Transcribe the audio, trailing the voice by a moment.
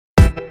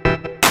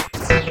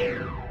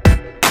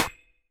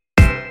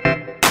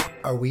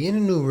Are we in a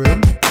new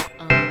room?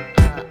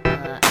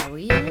 Are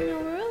we in a new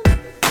room? I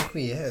think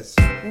we is.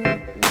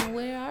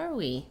 Where are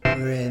we?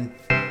 We're in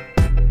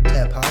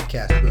the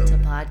podcast room. It's a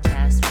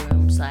podcast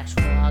room /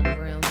 vlog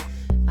room.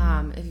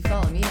 If you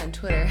follow me on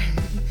Twitter,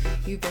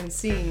 you've been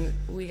seeing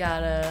we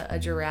got a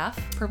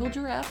purple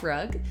giraffe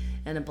rug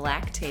and a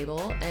black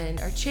table,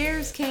 and our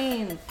chairs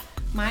came.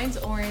 Mine's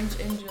orange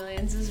and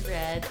Julian's is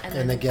red.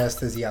 And the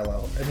guest is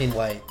yellow. I mean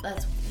white.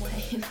 That's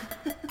white.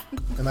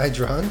 Am I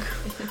drunk?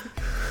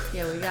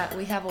 Yeah,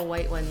 we have a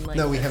white one.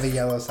 No, we have a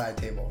yellow side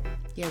table.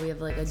 Yeah, we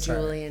have like a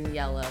Julian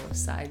yellow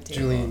side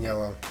table. Julian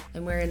yellow.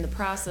 And we're in the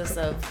process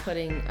of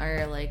putting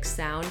our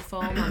sound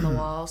foam on the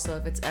wall. So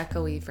if it's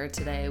echoey for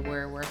today,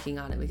 we're working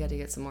on it. We got to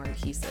get some more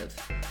adhesive.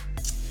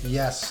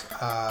 Yes,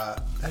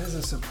 that is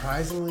a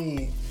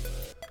surprisingly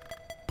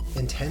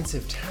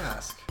intensive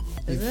task.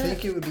 You'd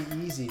think it would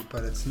be easy,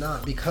 but it's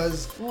not,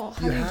 because how you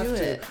do you have do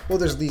to. it? Well,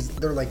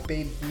 they're like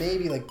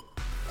maybe like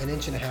 1.5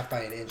 inches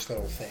by an inch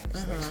little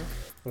things, like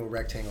little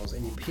rectangles,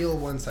 and you peel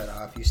one side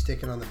off, you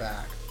stick it on the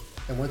back,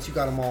 and once you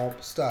got them all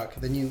stuck,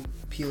 then you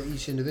peel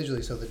each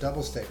individually so the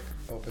double stick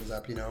opens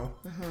up,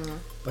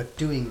 But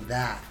doing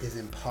that is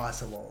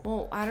impossible.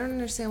 Well, I don't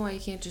understand why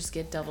you can't just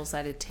get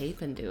double-sided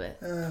tape and do it.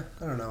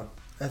 I don't know.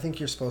 I think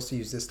you're supposed to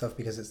use this stuff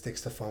because it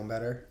sticks to foam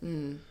better.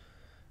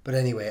 But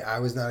anyway, I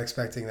was not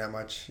expecting that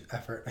much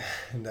effort,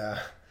 and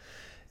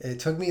it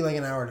took me like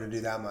an hour to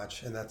do that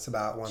much, and that's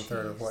about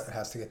 1/3 of what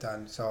has to get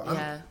done. So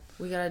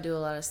we gotta do a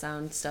lot of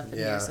sound stuff in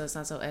here, so it's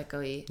not so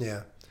echoey.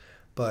 Yeah,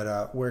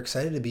 but we're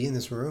excited to be in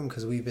this room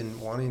because we've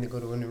been wanting to go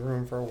to a new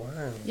room for a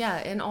while. Yeah,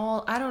 and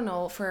I don't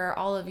know, for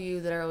all of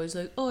you that are always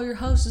like, oh, your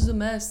house is a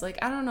mess. I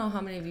don't know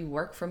how many of you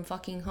work from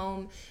fucking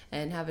home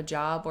and have a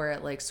job where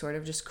it sort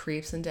of just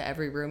creeps into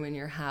every room in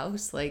your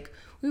house.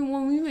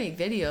 When we make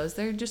videos,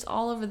 they're just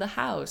all over the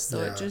house.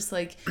 So it just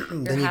your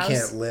then you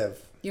can't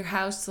live. Your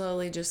house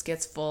slowly just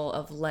gets full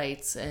of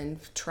lights and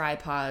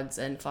tripods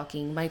and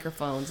fucking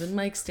microphones and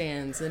mic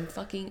stands and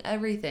fucking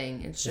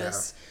everything. It's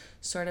just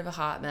sort of a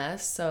hot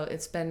mess. So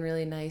it's been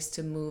really nice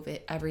to move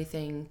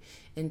everything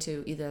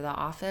into either the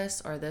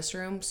office or this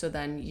room. So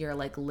then your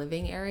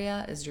living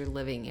area is your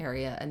living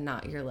area and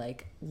not your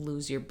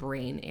lose your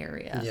brain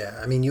area. Yeah,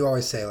 I mean, you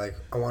always say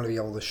I want to be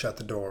able to shut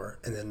the door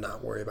and then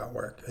not worry about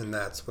work, and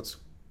that's what's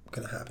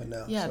gonna happen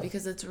now. Yeah,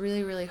 because it's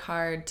really, really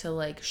hard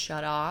to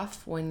shut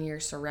off when you're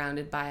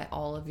surrounded by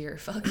all of your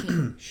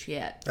fucking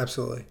shit.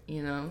 Absolutely.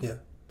 Yeah.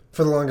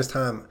 For the longest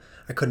time,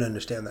 I couldn't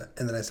understand that,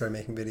 and then I started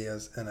making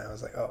videos, and I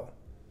was like, oh.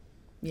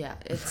 Yeah,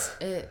 it's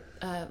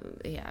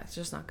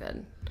just not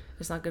good.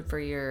 It's not good for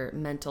your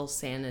mental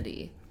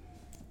sanity.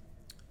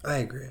 I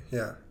agree.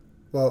 Yeah.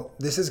 Well,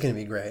 this is going to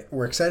be great.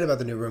 We're excited about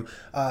the new room.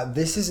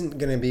 This isn't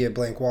going to be a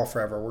blank wall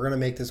forever. We're going to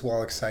make this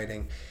wall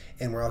exciting,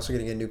 and we're also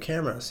going to get a new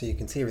camera so you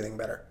can see everything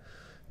better.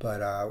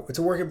 But it's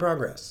a work in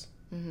progress.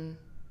 Mm-hmm.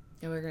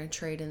 And we're going to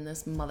trade in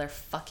this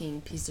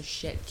motherfucking piece of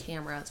shit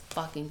camera. It's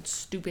fucking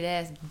stupid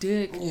ass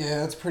dick.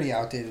 Yeah, it's a pretty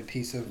outdated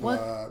piece of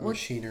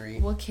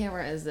machinery. What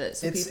camera is it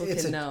so people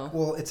can know?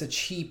 Well, it's a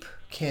cheap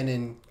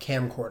Canon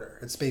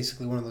camcorder. It's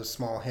basically one of those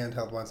small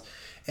handheld ones.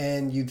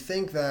 And you'd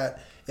think that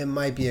it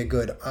might be a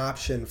good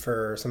option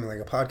for something like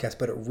a podcast,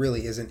 but it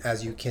really isn't,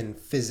 as you can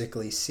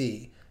physically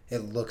see. It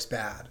looks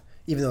bad.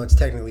 Even though it's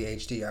technically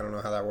HD, I don't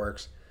know how that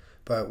works.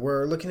 But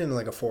we're looking into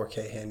a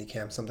 4K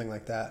Handycam, something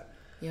like that.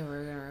 Yeah,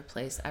 we're going to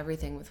replace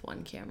everything with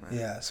one camera.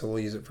 Yeah, so we'll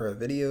use it for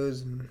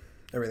videos and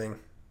everything.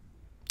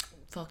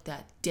 Fuck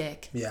that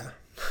dick. Yeah,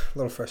 a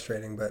little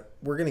frustrating, but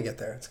we're going to get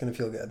there. It's going to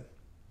feel good.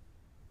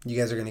 You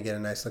guys are going to get a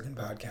nice looking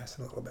podcast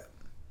in a little bit.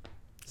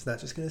 It's not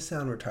just going to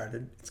sound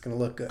retarded. It's going to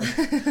look good.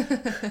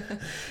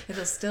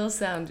 It'll still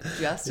sound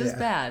just as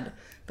bad,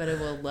 but it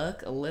will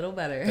look a little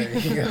better. There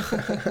you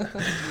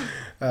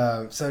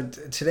go.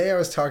 Today I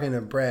was talking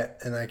to Brett,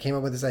 and I came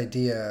up with this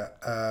idea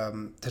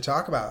to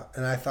talk about,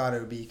 and I thought it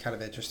would be kind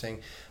of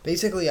interesting.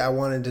 Basically, I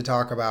wanted to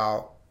talk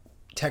about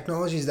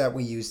technologies that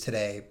we use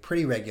today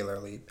pretty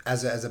regularly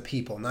as a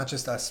people, not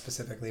just us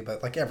specifically,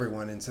 but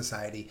everyone in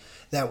society,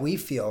 that we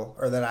feel,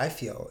 or that I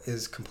feel,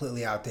 is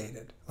completely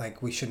outdated.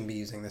 We shouldn't be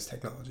using this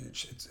technology.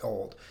 It's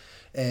old.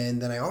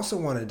 And then I also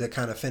wanted to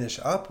kind of finish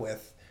up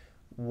with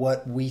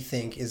what we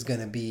think is going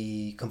to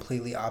be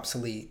completely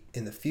obsolete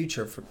in the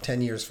future for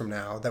 10 years from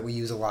now that we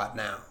use a lot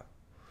now.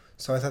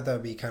 So I thought that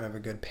would be kind of a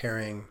good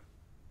pairing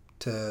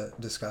to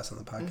discuss on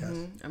the podcast.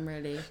 Mm-hmm. I'm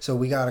ready. So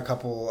we got a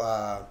couple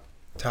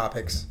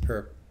topics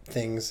or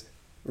things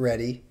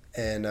ready,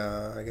 and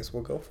I guess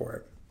we'll go for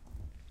it.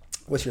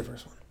 What's your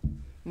first one?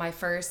 My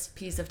first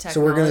piece of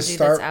technology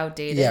that's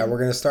outdated. Yeah, we're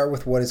going to start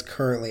with what is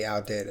currently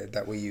outdated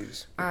that we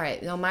use. All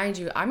right. Now, mind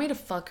you, I made a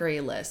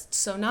fuckery list.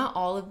 So not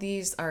all of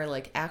these are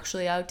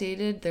actually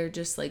outdated. They're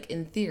just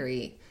in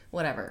theory.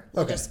 Whatever.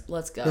 Okay.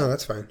 Let's go. No,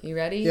 that's fine. You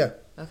ready? Yeah.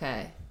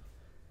 Okay.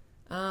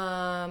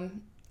 Our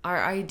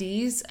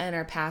IDs and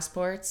our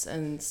passports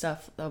and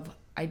stuff of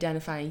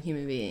identifying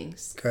human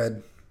beings.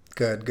 Good.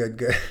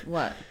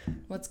 What?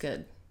 What's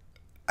good?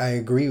 I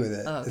agree with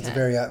it. Oh, okay. It's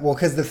very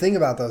because the thing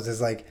about those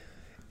is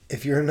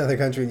if you're in another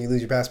country and you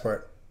lose your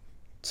passport,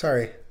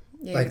 sorry,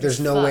 Yeah, Like, you're there's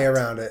just no way fucked.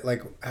 around it.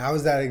 Like, how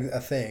is that a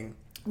thing?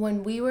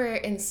 When we were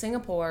in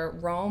Singapore,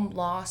 Rome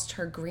lost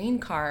her green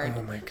card.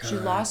 Oh my God. She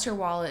lost her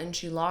wallet and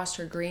she lost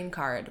her green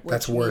card. Which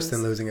That's worse means,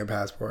 than losing a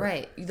passport.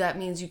 Right. That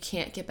means you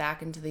can't get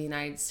back into the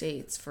United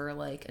States for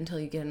like until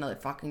you get another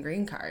fucking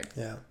green card.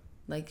 Yeah.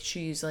 Like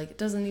she's like, it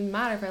doesn't even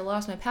matter if I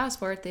lost my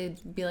passport.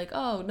 They'd be like,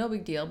 oh, no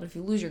big deal. But if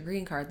you lose your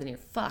green card, then you're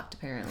fucked.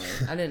 Apparently,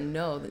 I didn't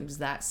know that it was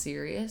that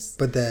serious.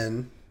 But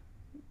then,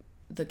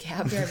 The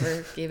cab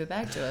driver gave it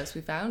back to us.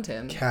 We found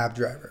him. cab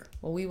driver.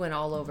 Well, we went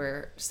all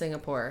over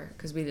Singapore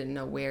because we didn't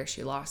know where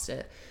she lost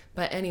it.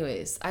 But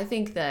anyways, I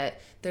think that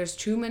there's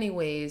too many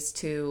ways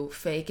to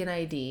fake an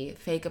ID,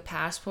 fake a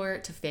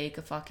passport, to fake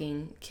a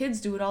fucking...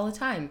 Kids do it all the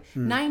time.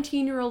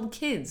 19-year-old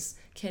kids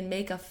can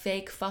make a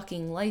fake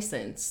fucking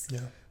license.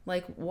 Yeah.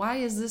 Like, why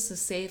is this a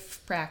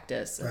safe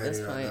practice at this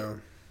point? Know.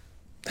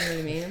 You know what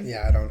I mean?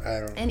 Yeah, I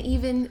don't. And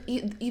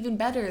even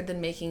better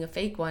than making a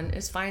fake one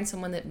is find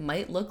someone that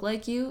might look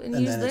like you and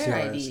use then it's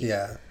their yours. ID.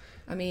 Yeah.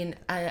 I mean,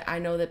 I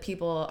know that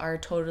people are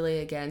totally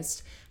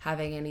against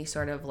having any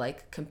sort of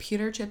like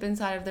computer chip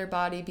inside of their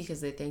body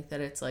because they think that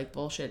it's like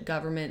bullshit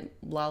government,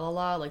 la la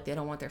la. Like they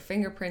don't want their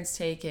fingerprints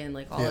taken,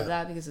 like all of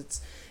that, because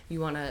it's,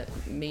 you want to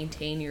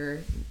maintain your,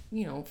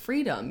 you know,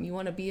 freedom. You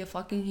want to be a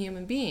fucking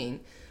human being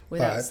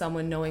without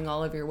someone knowing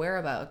all of your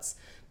whereabouts.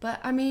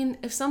 But I mean,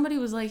 if somebody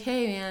was like,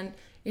 hey man,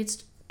 it's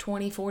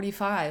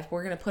 2045,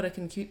 we're going to put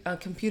a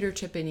computer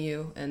chip in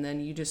you and then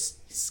you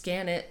just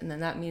scan it and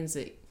then that means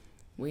that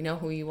we know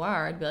who you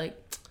are, I'd be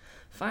like,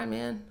 fine,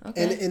 man.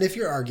 Okay. And if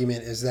your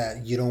argument is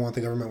that you don't want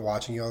the government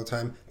watching you all the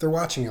time, they're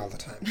watching you all the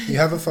time. You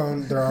have a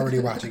phone, they're already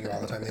watching you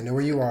all the time. They know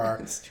where you are.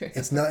 That's true.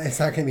 It's not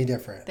going to be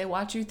different. They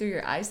watch you through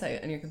your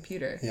eyesight on your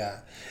computer.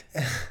 Yeah.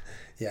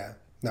 Yeah.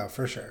 No,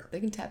 for sure. They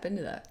can tap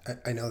into that.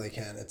 I know they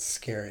can. It's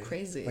scary.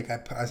 Crazy. Like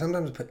I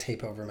sometimes put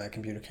tape over my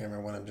computer camera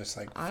when I'm just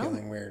like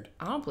feeling weird.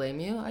 I don't blame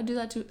you. I do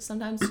that too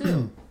sometimes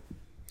too.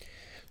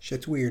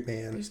 Shit's weird,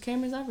 man. There's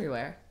cameras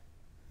everywhere.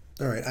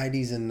 All right,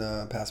 IDs and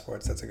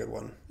passports. That's a good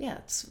one. Yeah,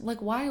 it's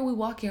like, why are we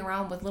walking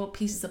around with little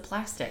pieces of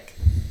plastic?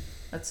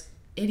 That's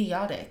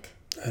idiotic.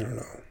 I don't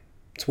know.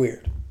 It's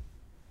weird.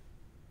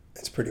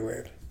 It's pretty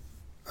weird.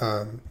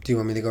 Do you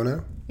want me to go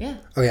now? Yeah.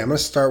 Okay, I'm going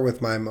to start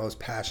with my most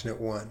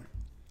passionate one.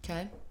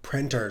 Okay.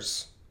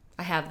 Printers.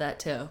 I have that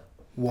too.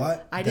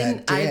 What? I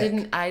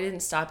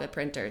didn't stop at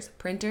printers.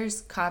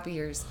 Printers,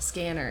 copiers,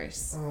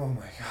 scanners. Oh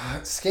my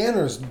God.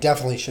 Scanners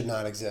definitely should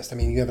not exist. I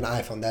mean, you have an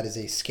iPhone. That is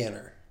a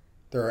scanner.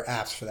 There are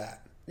apps for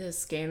that. The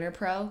Scanner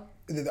Pro?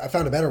 I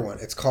found a better one.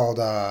 It's called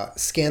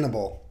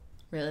Scannable.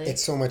 Really?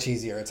 It's so much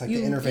easier. It's like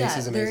the interface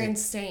is amazing. They're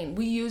insane.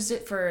 We used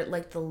it for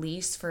like the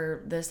lease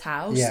for this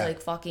house. Yeah.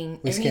 Like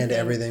fucking We scanned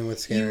everything with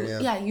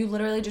Scanner, Yeah, you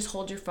literally just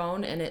hold your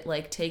phone and it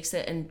like takes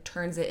it and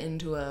turns it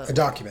into a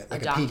document,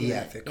 like a document.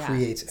 PDF. It Yeah.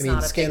 creates... It's I mean,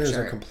 not a scanners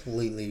picture. are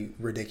completely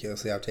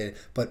ridiculously outdated.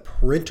 But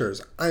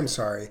printers, I'm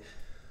sorry.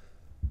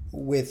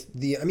 With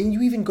the... I mean,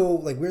 you even go...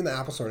 Like, we were in the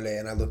Apple store today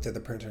and I looked at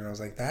the printer and I was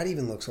like, that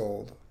even looks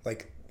old.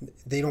 Like,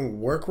 they don't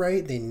work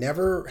right. They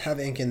never have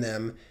ink in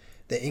them.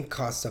 The ink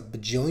costs $1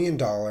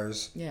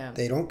 bajillion. Yeah.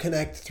 They don't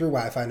connect through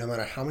Wi-Fi no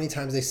matter how many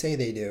times they say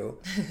they do.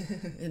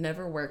 It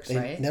never works, They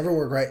right? never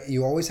work right.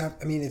 You always have...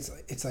 I mean,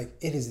 it's like...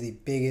 It is the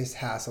biggest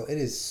hassle. It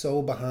is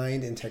so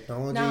behind in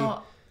technology.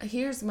 Now,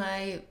 here's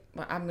I'm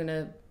going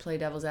to play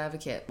devil's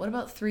advocate. What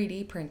about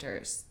 3D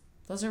printers?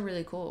 Those are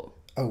really cool.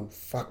 Oh,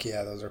 fuck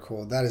yeah. Those are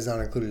cool. That is not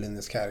included in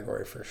this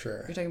category for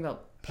sure. You're talking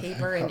about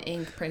paper and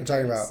ink printers.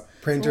 I'm talking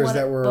about printers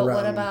that were But around.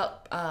 what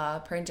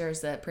about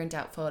printers that print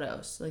out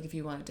photos? Like if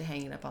you wanted to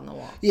hang it up on the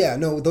wall. Yeah,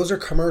 no, those are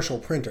commercial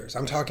printers.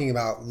 I'm talking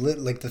about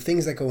like the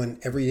things that go in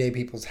everyday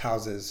people's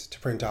houses to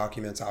print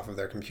documents off of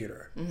their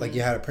computer. Mm-hmm. Like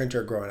you had a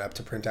printer growing up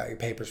to print out your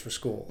papers for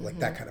school, like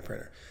that kind of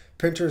printer.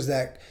 Printers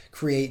that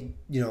create,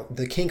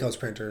 the Kinko's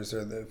printers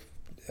or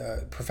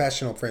the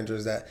professional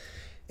printers that,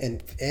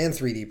 and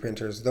 3D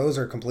printers, those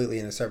are completely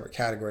in a separate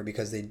category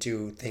because they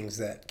do things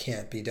that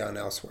can't be done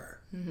elsewhere.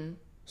 Mm-hmm.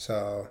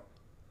 So,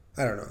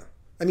 I don't know.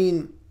 I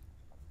mean,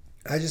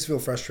 I just feel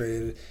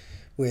frustrated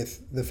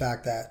with the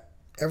fact that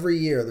every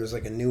year there's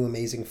like a new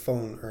amazing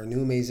phone or a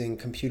new amazing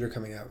computer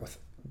coming out with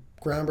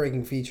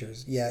groundbreaking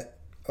features, yet,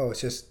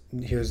 it's just,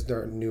 here's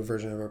the new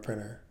version of our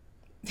printer.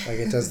 Like,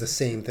 it does the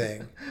same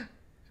thing.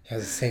 It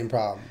has the same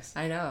problems.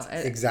 I know.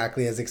 It's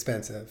exactly as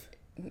expensive.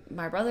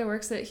 My brother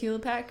works at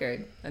Hewlett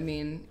Packard. I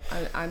mean,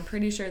 I'm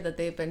pretty sure that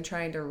they've been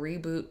trying to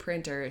reboot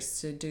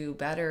printers to do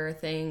better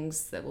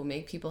things that will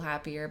make people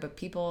happier. But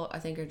people, I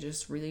think, are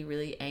just really,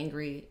 really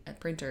angry at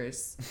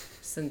printers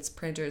since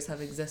printers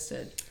have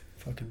existed.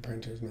 Fucking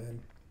printers,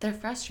 man. They're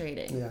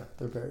frustrating. Yeah,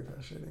 they're very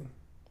frustrating.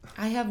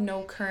 I have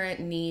no current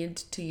need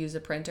to use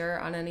a printer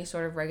on any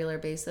sort of regular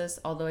basis,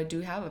 although I do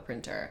have a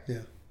printer.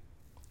 Yeah.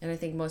 And I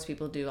think most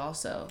people do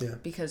also. Yeah.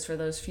 Because for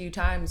those few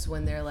times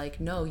when they're like,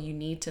 no, you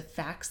need to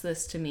fax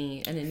this to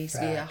me and it needs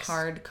to be a Fax.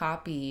 hard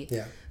copy.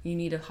 Yeah. You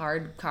need a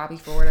hard copy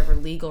for whatever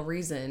legal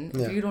reason.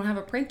 Yeah. If you don't have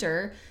a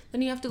printer,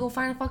 then you have to go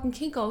find a fucking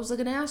Kinko's like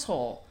an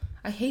asshole.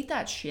 I hate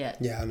that shit.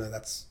 Yeah, no,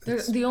 that's...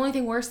 The only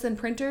thing worse than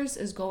printers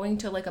is going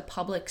to like a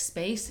public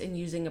space and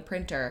using a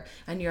printer,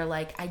 and you're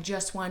like, I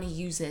just want to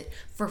use it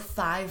for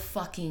 5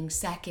 fucking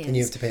seconds. And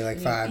you have to pay like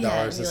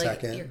 $5 a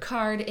second. Like, your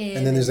card in.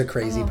 And then there's a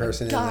crazy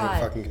person in the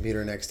fucking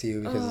computer next to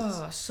you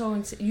because it's... so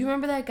insane. You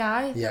remember that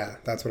guy? Yeah,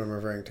 that's what I'm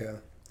referring to.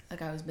 That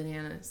guy was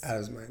bananas. Out of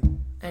his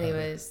mind.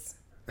 Anyways.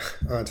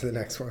 On to the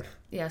next one.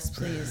 Yes,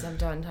 please. I'm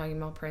done talking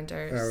about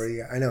printers. Oh, what do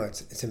you got? I know,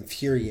 it's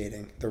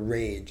infuriating. The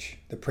rage.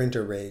 The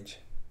printer rage.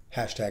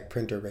 Hashtag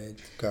printer rage.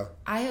 Go.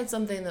 I had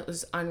something that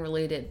was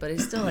unrelated, but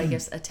it's still, I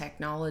guess, a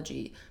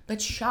technology.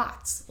 But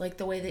shots, like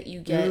the way that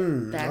you get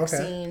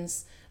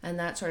vaccines and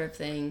that sort of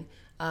thing.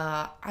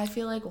 I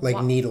feel like...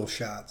 Like needle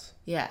shots.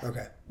 Yeah.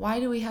 Okay. Why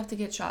do we have to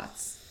get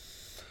shots?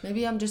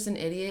 Maybe I'm just an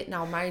idiot.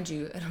 Now, mind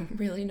you, I don't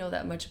really know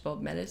that much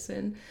about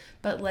medicine.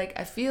 But, like,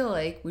 I feel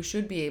like we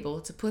should be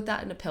able to put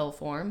that in a pill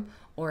form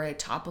or a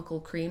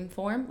topical cream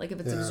form. Like, if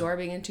it's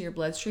absorbing into your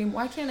bloodstream,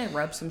 why can't I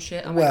rub some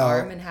shit on my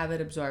arm and have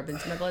it absorb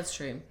into my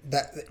bloodstream?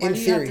 Why do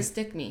you have to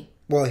stick me?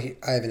 Well,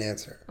 I have an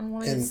answer. I don't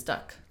want to get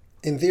stuck.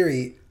 In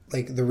theory,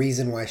 like, the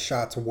reason why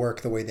shots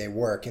work the way they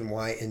work and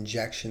why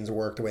injections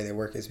work the way they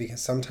work is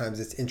because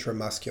sometimes it's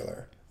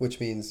intramuscular, which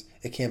means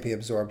it can't be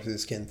absorbed through the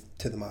skin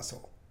to the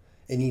muscle.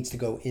 It needs to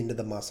go into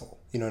the muscle.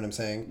 You know what I'm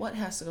saying? What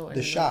has to go into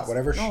the shot?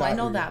 Whatever shot. Oh, I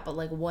know that, but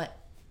like what?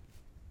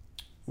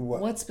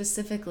 What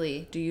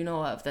specifically do you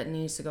know of that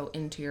needs to go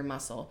into your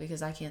muscle?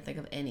 Because I can't think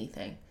of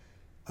anything.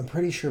 I'm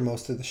pretty sure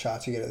most of the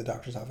shots you get at the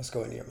doctor's office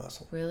go into your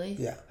muscle. Really?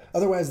 Yeah.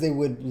 Otherwise, they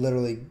would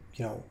literally,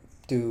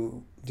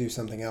 do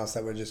something else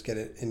that would just get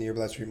it into your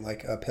bloodstream,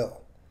 like a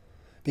pill.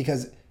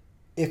 Because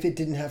if it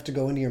didn't have to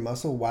go into your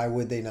muscle, why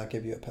would they not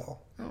give you a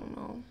pill? I don't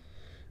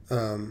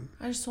know.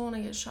 I just don't want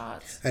to get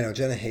shots. I know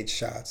Jenna hates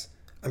shots.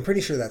 I'm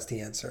pretty sure that's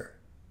the answer.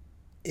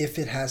 If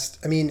it has,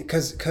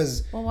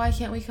 because. Well, why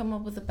can't we come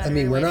up with a better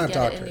way to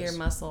get it into your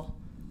muscle?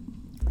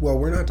 Well,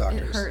 we're not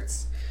doctors. It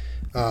hurts.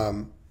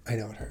 I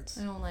know it hurts.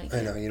 I don't like it.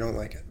 I know you don't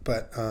like it,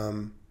 but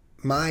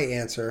my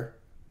answer,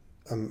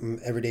 I'm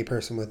an everyday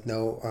person with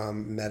no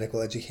medical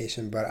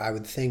education, but I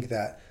would think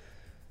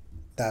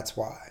that's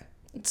why.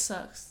 It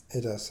sucks.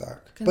 It does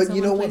suck. Can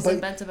someone please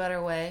invent a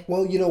better way?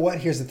 Well, you know what?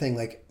 Here's the thing.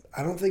 Like,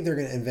 I don't think they're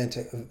going to invent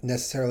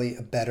necessarily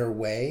a better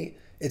way.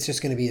 It's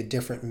just going to be a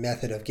different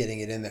method of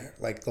getting it in there.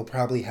 Like, they'll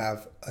probably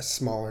have a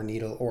smaller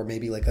needle or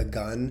maybe like a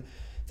gun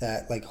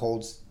that like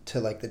holds to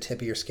like the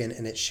tip of your skin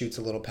and it shoots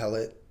a little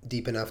pellet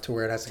deep enough to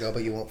where it has to go,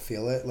 but you won't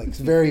feel it. Like, it's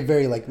very,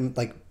 very like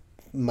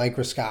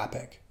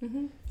microscopic.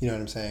 Mm-hmm. You know what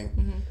I'm saying?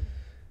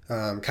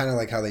 Mm-hmm. Kind of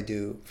like how they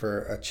do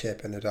for a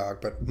chip in a dog,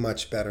 but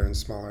much better and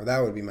smaller. That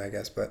would be my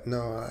guess. But no,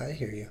 I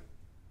hear you.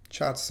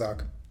 Shots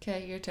suck.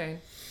 Okay, your turn.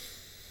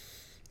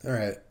 All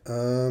right.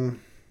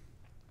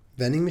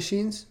 Vending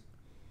machines?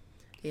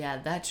 Yeah,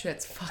 that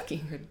shit's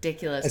fucking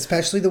ridiculous.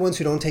 Especially the ones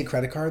who don't take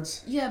credit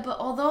cards. Yeah, but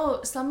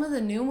although some of the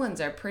new ones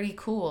are pretty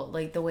cool,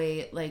 like the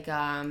way, like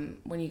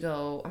when you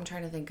go, I'm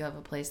trying to think of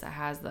a place that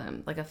has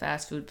them, like a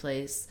fast food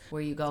place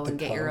where you go and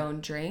get your own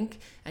drink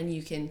and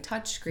you can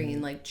touch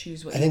screen, like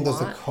choose what you want. I think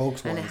those are Coke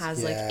ones. And it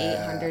has like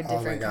 800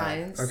 different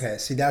kinds. Okay,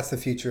 see, that's the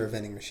future of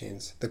vending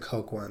machines, the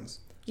Coke ones.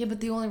 Yeah,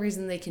 but the only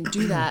reason they can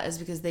do that is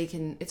because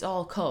it's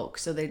all Coke.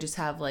 So they just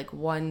have like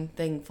one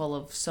thing full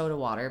of soda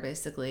water,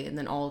 basically, and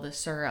then all the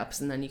syrups,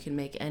 and then you can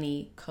make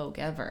any Coke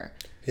ever.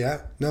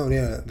 Yeah. No,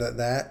 yeah,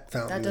 that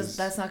fountain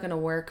that's not going to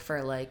work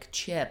for like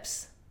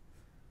chips.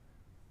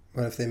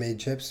 What if they made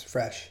chips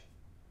fresh?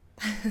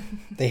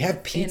 They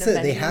have pizza.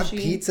 They have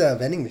pizza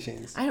vending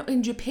machines.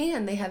 In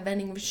Japan, they have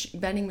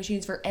vending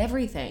machines for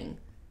everything.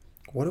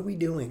 What are we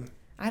doing?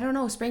 I don't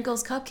know.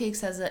 Sprinkles Cupcakes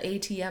has an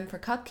ATM for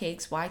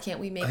cupcakes. Why can't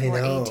we make more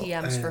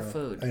ATMs for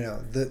food? I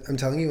know. I'm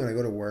telling you, when I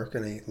go to work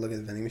and I look at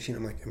the vending machine,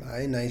 I'm like, am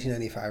I in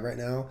 1995 right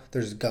now?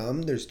 There's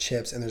gum, there's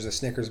chips, and there's a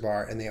Snickers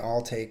bar, and they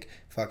all take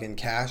fucking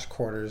cash,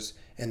 quarters,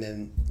 and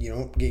then you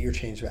don't get your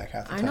change back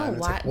half the time. I know.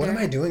 Why? Like, what am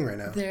I doing right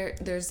now?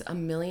 There's a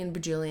million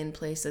bajillion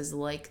places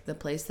like the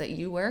place that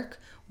you work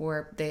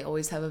where they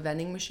always have a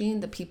vending machine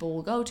that people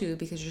will go to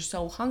because you're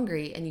so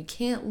hungry and you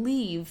can't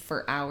leave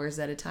for hours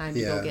at a time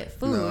to go get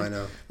food. No, I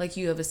know. Like,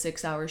 you have a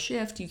 6-hour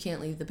shift, you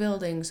can't leave the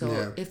building.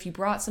 So if you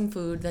brought some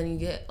food, then you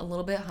get a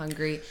little bit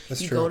hungry.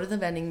 That's true. Go to the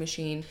vending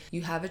machine.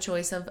 You have a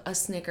choice of a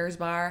Snickers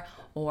bar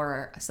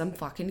or some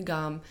fucking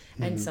gum.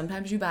 And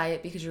sometimes you buy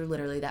it because you're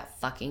literally that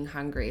fucking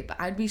hungry. But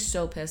I'd be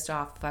so pissed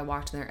off if I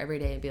walked in there every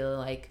day and be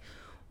like,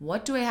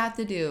 what do I have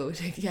to do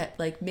to get,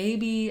 like,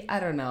 maybe, I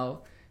don't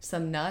know,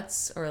 some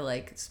nuts or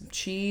like some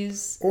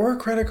cheese or a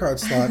credit card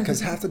slot, because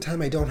half the time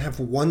I don't have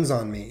ones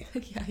on me.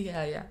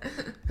 Yeah.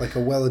 Like a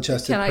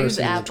well-adjusted person. Can I use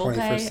Apple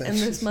Pay and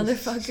this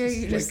motherfucker?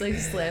 You just like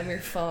slam your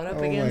phone up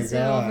against it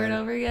over and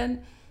over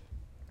again.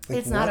 Like,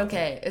 it's not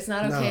okay. It's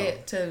not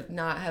okay to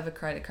not have a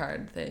credit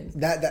card thing.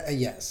 That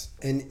yes,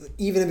 and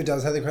even if it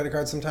does have the credit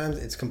card, sometimes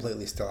it's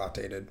completely still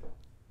outdated.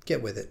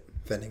 Get with it,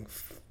 vending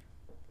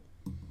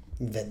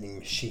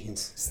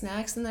machines.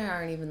 Snacks in there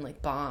aren't even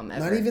like bomb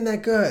ever. Not even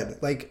that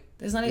good. Like,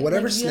 there's not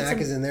whatever snack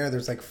is in there,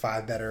 there's like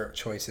 5 better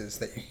choices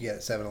that you can get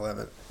at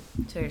 7-Eleven.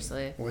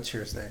 Seriously. What's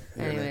your snack?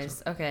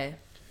 Anyways, okay.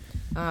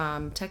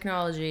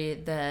 Technology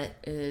that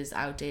is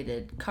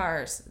outdated.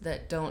 Cars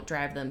that don't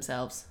drive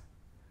themselves.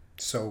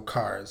 So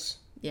cars.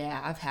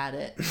 Yeah, I've had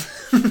it.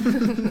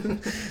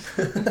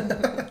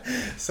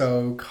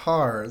 So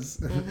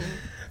cars.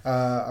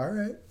 All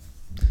right.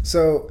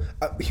 So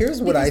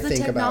here's what I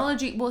think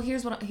about. Well,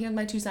 here's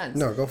my 2 cents.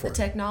 No, go for it. The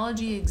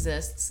technology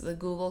exists. The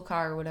Google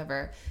car or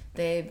whatever.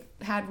 They've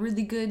had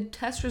really good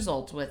test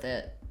results with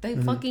it. They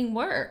fucking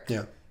work.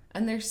 Yeah.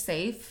 And they're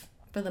safe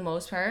for the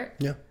most part.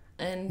 Yeah.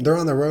 And they're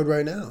on the road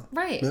right now.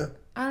 Right. Yeah.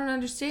 I don't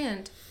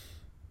understand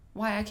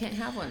why I can't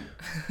have one.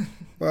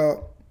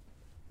 Well,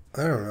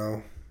 I don't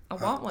know. I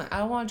want one. I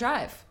don't want to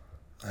drive.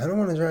 I don't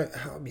want to drive.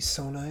 That would be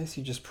so nice.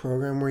 You just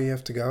program where you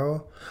have to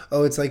go.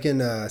 Oh, it's like in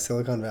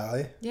Silicon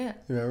Valley. Yeah.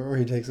 Remember where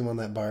he takes them on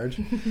that barge?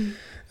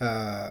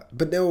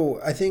 But no,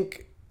 I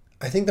think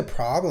the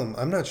problem,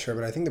 I'm not sure,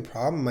 but I think the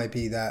problem might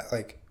be that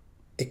like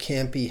it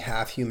can't be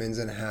half humans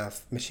and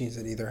half machines.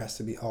 It either has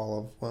to be all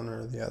of one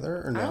or the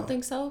other, or no? I don't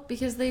think so,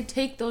 because they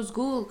take those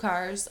Google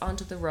cars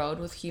onto the road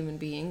with human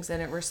beings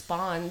and it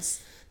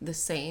responds the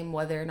same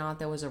whether or not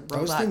there was a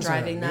robot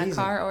driving that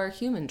car or a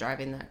human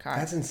driving that car.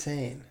 That's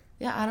insane.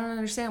 Yeah, I don't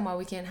understand why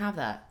we can't have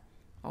that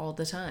all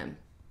the time.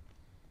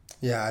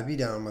 Yeah, I'd be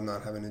down with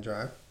not having to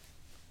drive.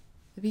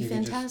 It'd be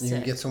fantastic. You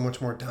can get so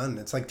much more done.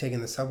 It's like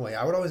taking the subway.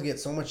 I would always get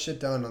so much shit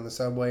done on the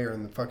subway or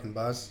in the fucking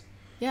bus.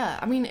 Yeah,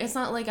 I mean, it's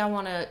not like I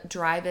want to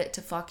drive it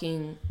to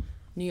fucking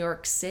New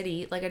York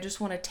City. Like, I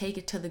just want to take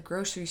it to the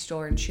grocery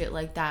store and shit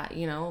like that,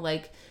 you know?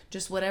 Like,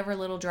 just whatever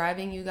little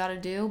driving you got to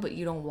do, but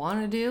you don't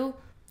want to do.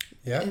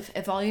 Yeah.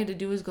 If all you had to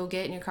do is go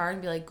get in your car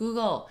and be like,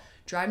 Google,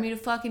 drive me to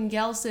fucking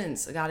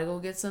Gelson's. I got to go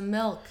get some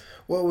milk.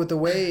 Well, with the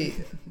way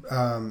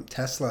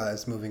Tesla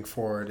is moving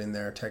forward in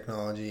their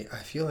technology, I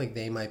feel like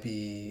they might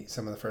be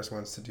some of the first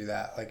ones to do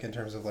that, like in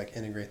terms of like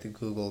integrate the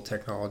Google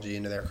technology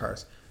into their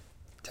cars.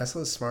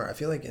 Tesla is smart. I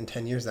feel like in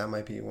 10 years that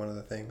might be one of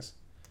the things.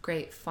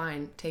 Great,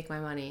 fine, take my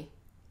money.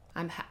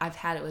 I've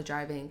had it with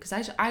driving, because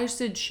I just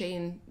did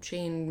Shane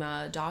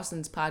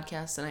Dawson's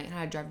podcast tonight, and I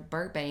had to drive to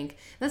Burbank.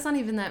 That's not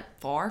even that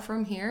far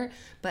from here,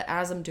 but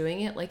as I'm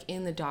doing it, like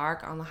in the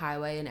dark on the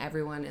highway, and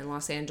everyone in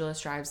Los Angeles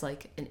drives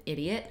like an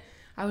idiot,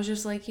 I was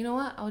just like, you know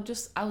what?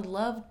 I would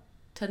love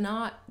to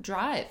not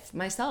drive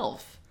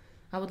myself.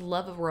 I would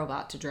love a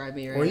robot to drive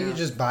me right now. Or you could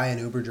just buy an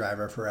Uber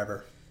driver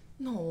forever.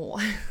 No,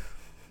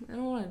 I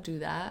don't want to do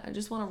that. I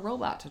just want a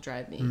robot to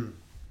drive me.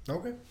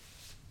 Okay.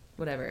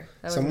 Whatever.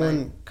 That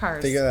Someone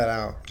cars. Figure that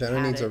out.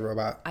 Jenna needs a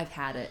robot. I've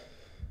had it.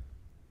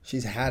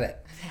 She's had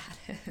it. I've had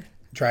it.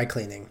 Dry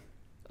cleaning.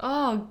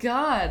 Oh,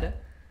 God.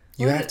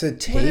 You have to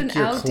take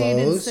your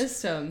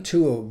clothes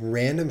to a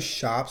random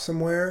shop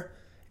somewhere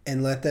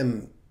and let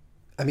them...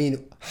 I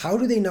mean, how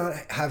do they not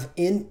have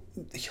in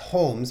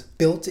homes,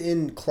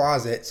 built-in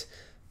closets,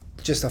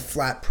 just a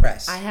flat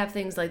press? I have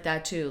things like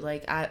that too.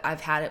 Like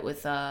I've had it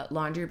with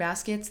laundry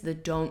baskets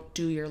that don't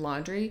do your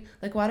laundry.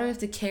 Like, why do I have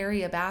to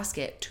carry a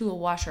basket to a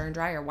washer and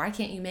dryer? Why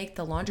can't you make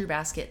the laundry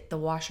basket the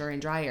washer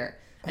and dryer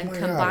and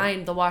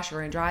combine the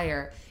washer and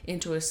dryer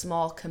into a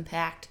small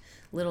compact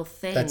little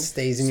thing that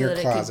stays in your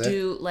closet, so that it could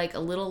do like a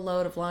little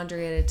load of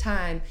laundry at a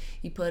time?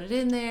 You put it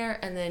in there,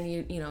 and then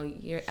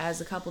you're as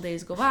a couple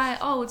days go by,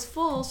 oh, it's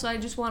full, so I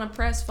just want to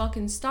press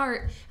fucking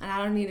start, and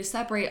I don't need to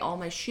separate all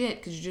my shit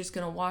because you're just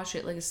gonna wash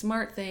it like a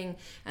smart thing,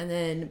 and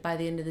then by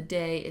the end of the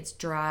day it's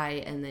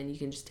dry, and then you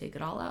can just take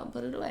it all out and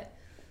put it away.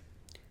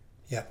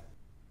 Yeah.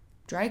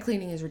 Dry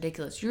cleaning is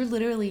ridiculous. You're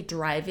literally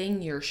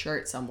driving your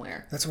shirt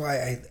somewhere. That's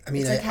why I'm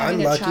like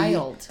lucky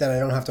that I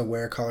don't have to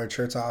wear colored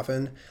shirts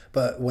often.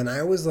 But when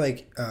I was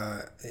like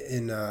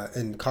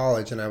in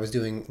college and I was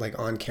doing like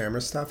on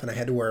camera stuff and I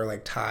had to wear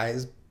like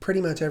ties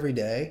pretty much every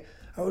day,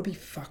 I would be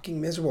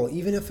fucking miserable.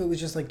 Even if it was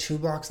just like 2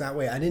 blocks that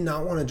way, I did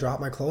not want to drop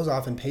my clothes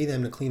off and pay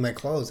them to clean my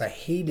clothes. I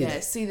hated it. Yeah,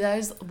 see, that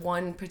is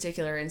one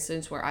particular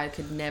instance where I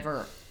could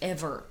never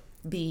ever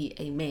be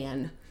a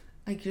man.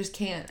 I just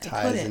can't.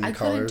 I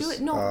couldn't do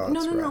it. No,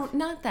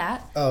 not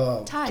that.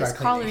 Oh, ties,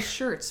 collars,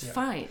 shirts,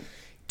 fine.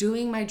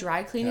 Doing my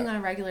dry cleaning on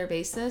a regular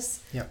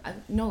basis. Yeah.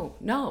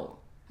 No.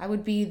 I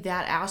would be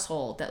that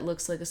asshole that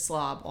looks like a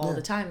slob all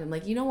the time. I'm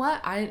like, you know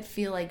what? I didn't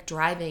feel like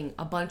driving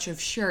a bunch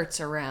of shirts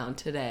around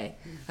today.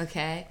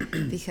 Okay?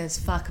 Because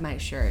fuck my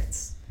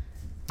shirts.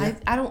 Yeah.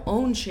 I don't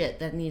own shit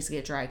that needs to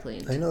get dry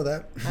cleaned. I know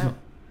that. I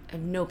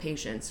have no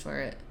patience for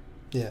it.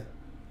 Yeah.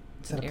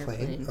 Is that a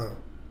plane? Oh.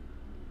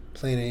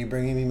 Plane, are you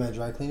bringing me my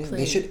dry cleaning? Plane.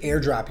 They should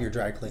airdrop your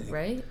dry cleaning.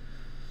 Right?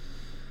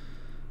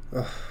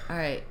 Ugh. All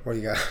right. What do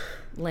you got?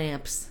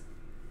 Lamps.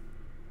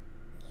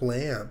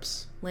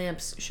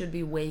 Lamps should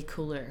be way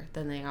cooler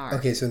than they are.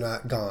 Okay, so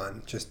not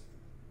gone. Just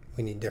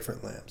we need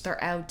different lamps.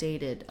 They're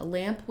outdated. A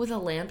lamp with a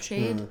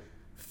lampshade,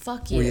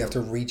 fuck you. Where you have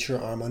to reach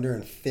your arm under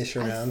and fish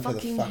around for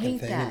the fucking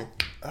thing.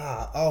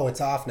 That. Oh, it's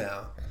off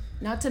now.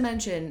 Not to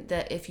mention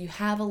that if you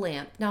have a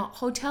lamp, now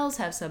hotels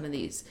have some of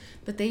these,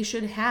 but they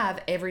should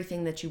have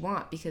everything that you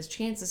want, because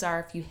chances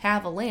are if you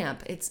have a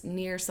lamp, it's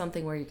near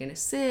something where you're going to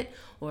sit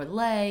or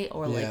lay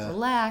or like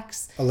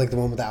relax. Oh, like the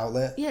one with the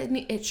outlet? Yeah,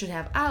 it should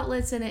have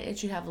outlets in it. It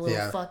should have a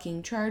little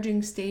fucking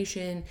charging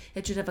station.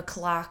 It should have a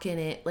clock in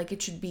it. Like,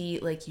 it should be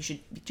like you should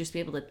just be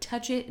able to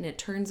touch it and it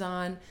turns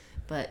on,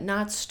 but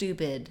not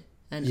stupid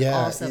and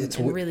awesome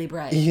and really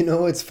bright. You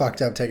know, it's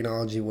fucked up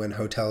technology when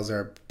hotels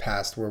are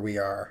past where we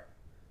are.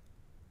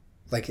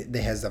 Like, it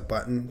has a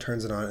button,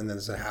 turns it on, and then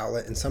there's an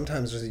outlet, and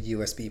sometimes there's a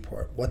USB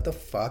port. What the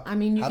fuck? I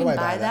mean, you can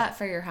buy that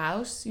for your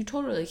house. You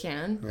totally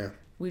can. Yeah.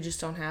 We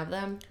just don't have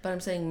them. But I'm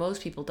saying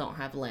most people don't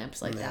have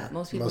lamps like that.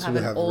 Most people have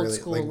an old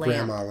school lamp.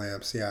 Grandma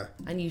lamps, yeah.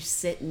 And you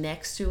sit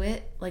next to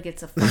it like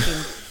it's a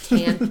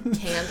fucking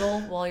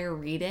candle while you're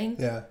reading.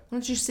 Yeah. Why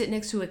don't you sit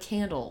next to a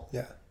candle?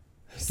 Yeah.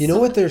 You know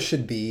what there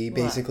should be?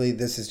 Basically,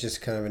 this is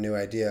just kind of a new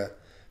idea.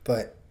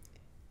 But,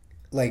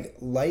 like,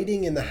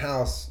 lighting in the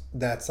house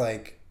that's,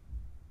 like,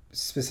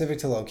 specific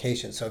to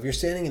location. So if you're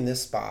standing in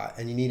this spot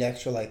and you need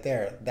extra light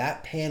there,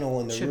 that panel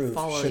in the roof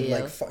should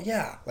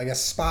like a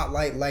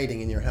spotlight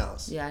lighting in your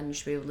house. Yeah, and you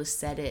should be able to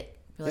set it.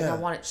 Be like, I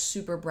want it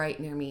super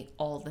bright near me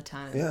all the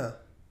time. Yeah.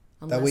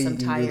 That way you're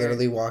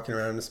literally walking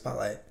around in a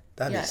spotlight.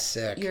 That'd be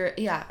sick.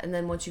 And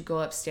then once you go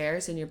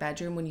upstairs in your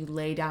bedroom, when you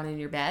lay down in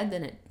your bed,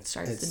 then it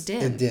starts to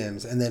dim. It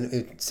dims, and then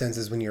it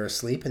senses when you're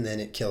asleep, and then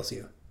it kills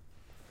you.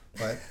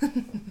 What?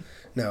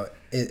 No,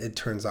 it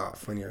turns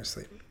off when you're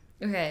asleep.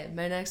 Okay,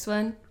 my next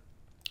one.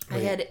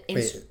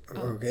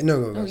 Okay,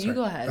 no, you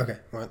go ahead. Okay,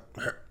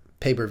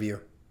 pay-per-view.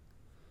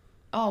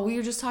 Oh, we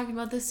were just talking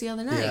about this the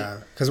other night.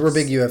 Yeah, because we're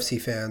big UFC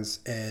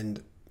fans,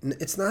 and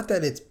it's not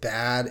that it's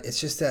bad.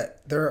 It's just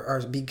that there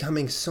are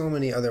becoming so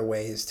many other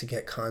ways to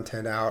get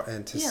content out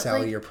and to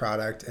sell your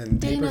product, and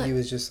pay-per-view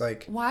is just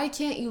like... Why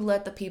can't you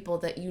let the people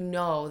that you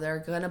know that are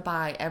going to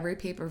buy every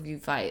pay-per-view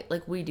fight,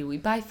 like we do, we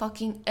buy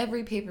fucking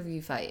every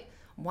pay-per-view fight.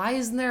 Why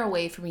isn't there a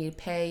way for me to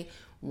pay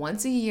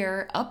once a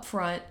year up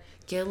front,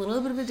 get a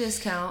little bit of a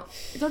discount?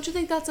 Don't you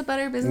think that's a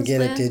better business plan?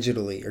 Get it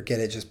digitally, or get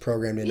it just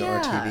programmed into our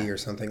TV or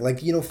something.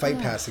 Like, you know, Fight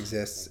Pass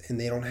exists, and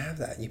they don't have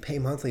that. You pay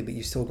monthly, but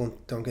you still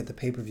don't get the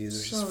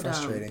pay-per-views, which is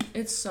frustrating. Dumb.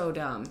 It's so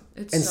dumb.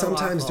 And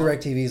sometimes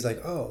DirecTV is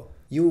like, oh,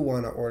 you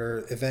want to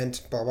order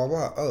event, blah, blah,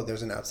 blah. Oh,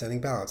 there's an outstanding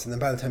balance. And then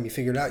by the time you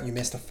figure it out, you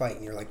missed a fight,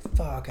 and you're like,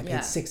 fuck, I paid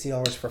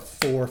 $60 for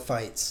 4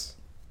 fights.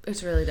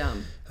 It's really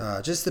dumb.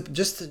 Just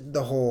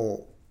the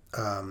whole...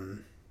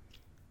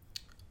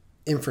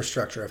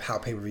 infrastructure of how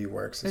pay-per-view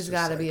works. There's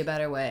got to be a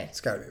better way.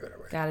 It's got to be a better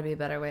way. Got to be a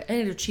better way. I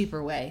need a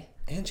cheaper way.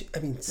 And I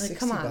mean, like, $60.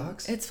 Come on.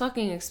 It's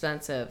fucking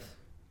expensive.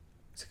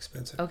 It's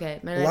expensive. Okay,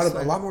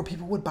 a lot more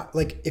people would buy.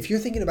 Like, if you're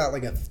thinking about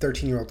like a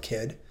 13-year-old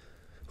kid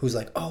who's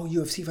like, oh,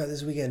 UFC fight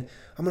this weekend,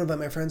 I'm gonna invite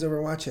my friends over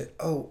and watch it.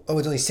 Oh,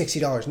 it's only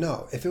 $60.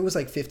 No, if it was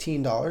like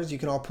 $15, you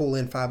can all pull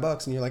in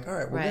 $5, and you're like, all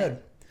right, we're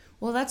good.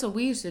 Well, that's what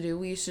we used to do.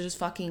 We used to just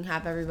fucking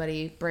have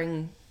everybody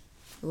bring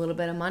a little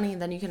bit of money,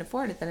 and then you can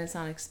afford it. Then it's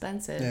not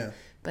expensive. Yeah.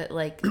 But,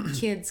 like,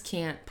 kids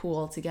can't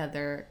pool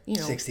together, you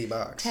know, $60,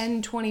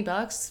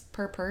 $10-$20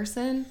 per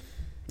person.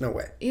 No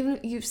way. Even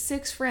if you have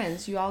 6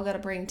 friends, you all got to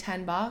bring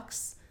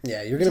 $10.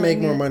 Yeah, you're gonna make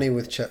more money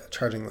with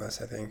charging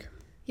less, I think.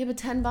 Yeah, but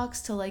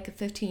 $10 to like a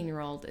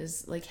 15-year-old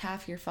is like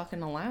half your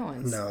fucking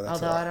allowance. No,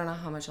 that's although I don't know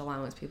how much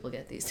allowance people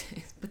get these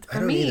days. But for I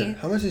don't me, either.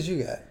 How much did you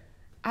get?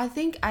 I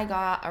think I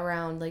got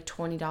around like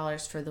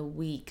 $20 for the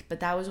week,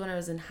 but that was when I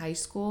was in high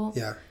school.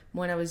 Yeah.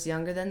 When I was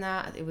younger than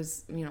that, it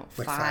was, you know,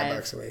 like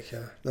 $5 a week. Yeah,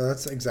 no,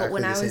 that's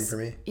exactly the same for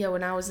me. Yeah,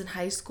 when I was in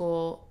high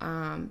school,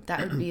 that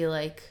would be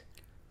like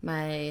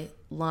my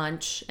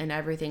lunch and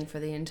everything for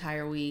the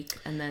entire week,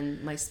 and then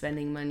my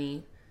spending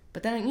money.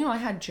 But then, you know, I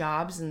had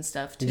jobs and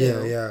stuff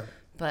too. Yeah.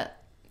 But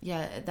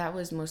yeah, that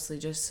was mostly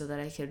just so that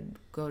I could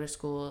go to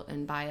school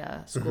and buy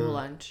a school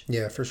lunch.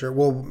 Yeah, for sure.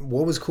 Well,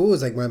 what was cool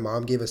is like my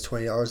mom gave us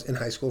 $20 in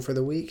high school for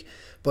the week,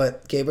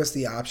 but gave us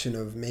the option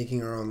of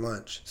making our own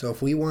lunch. So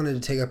if we wanted to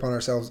take up on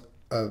ourselves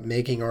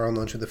making our own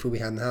lunch with the food we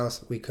had in the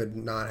house, we could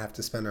not have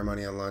to spend our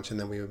money on lunch, and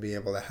then we would be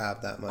able to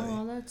have that money.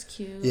 Oh, that's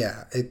cute.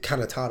 Yeah, it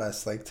kind of taught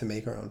us like to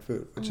make our own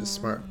food, which is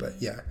smart. But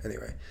yeah,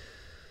 anyway.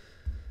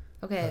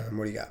 Okay.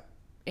 What do you got?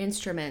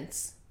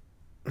 Instruments.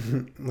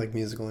 Like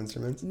musical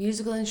instruments?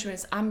 Musical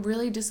instruments. I'm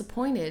really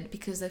disappointed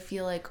because I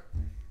feel like,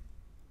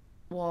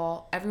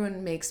 well,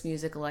 everyone makes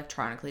music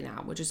electronically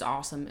now, which is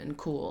awesome and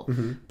cool.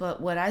 Mm-hmm.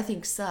 But what I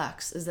think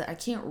sucks is that I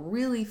can't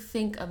really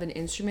think of an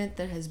instrument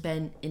that has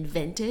been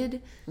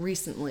invented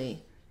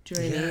recently. Do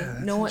you know what I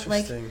mean? No one,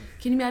 like, can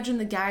you imagine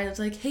the guy that's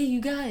like, hey,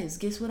 you guys,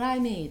 guess what I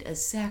made? A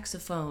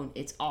saxophone.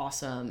 It's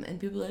awesome.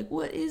 And people are like,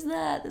 what is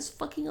that? That's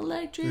fucking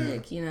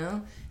electric, you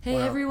know? Hey,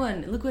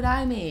 everyone, look what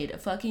I made. A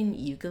fucking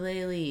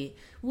ukulele.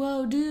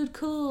 Whoa, dude,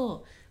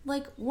 cool.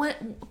 Like,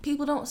 what?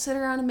 People don't sit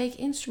around and make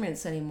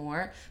instruments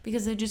anymore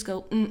because they just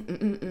go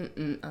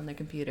on their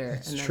computer.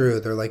 It's true.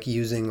 They're like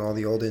using all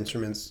the old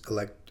instruments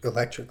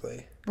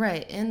electrically.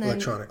 Right. And then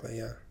electronically,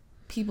 yeah.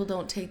 People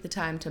don't take the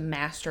time to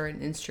master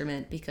an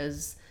instrument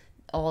because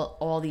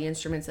all the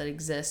instruments that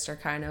exist are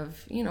kind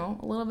of, a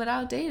little bit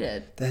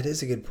outdated. That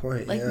is a good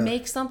point. Like,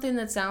 make something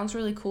that sounds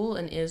really cool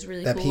and is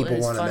really that cool people and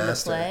is want fun to to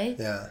master. play.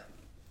 Yeah.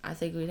 I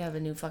think we'd have a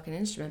new fucking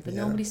instrument, but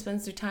Yeah. nobody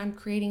spends their time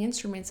creating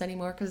instruments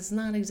anymore because it's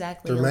not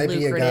exactly There a might be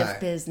a lucrative guy.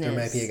 business. There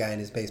might be a guy in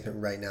his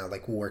basement right now,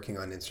 like working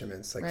on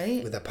instruments, like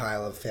Right? with a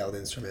pile of failed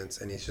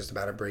instruments, and he's just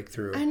about to break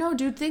through. I know,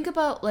 dude. Think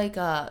about like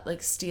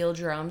steel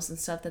drums and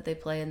stuff that they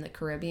play in the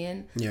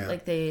Caribbean. Yeah.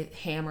 Like they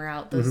hammer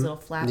out those little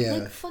flaps. Yeah.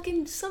 Like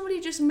fucking somebody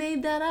just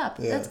made that up.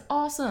 Yeah. That's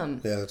awesome.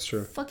 Yeah, that's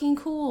true. Fucking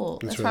cool.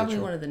 That's really probably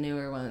true. one of the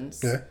newer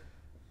ones. Yeah.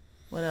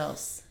 What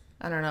else?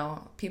 I don't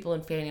know. People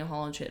in Faneuil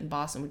Hall and shit in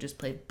Boston would just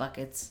play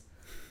buckets.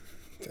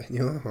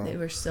 They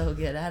were so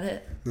good at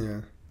it. Yeah.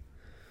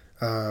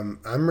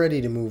 I'm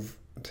ready to move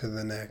to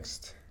the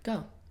next.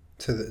 Go.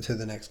 To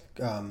the next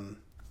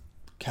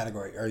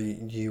category.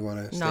 Do you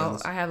want to stay on No,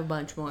 this? I have a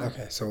bunch more.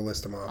 Okay, so we'll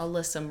list them off. I'll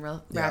list them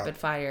rapid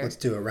fire. Let's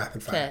do it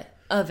rapid fire. Okay.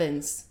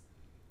 Ovens.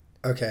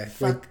 Okay.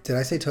 Fuck. Wait, did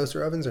I say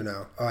toaster ovens or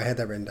no? Oh, I had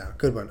that written down.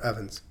 Good one.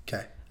 Ovens.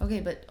 Okay.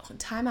 Okay, but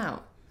time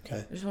out.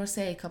 Okay. I just want to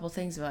say a couple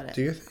things about it.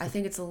 Do you? I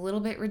think it's a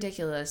little bit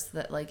ridiculous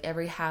that like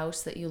every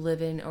house that you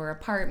live in or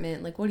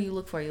apartment, like what do you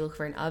look for? You look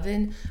for an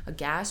oven, a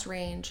gas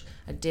range,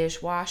 a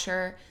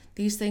dishwasher.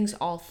 These things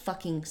all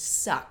fucking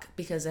suck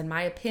because in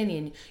my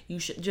opinion, you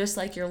should, just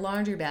like your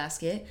laundry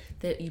basket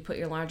that you put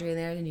your laundry in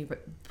there and you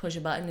push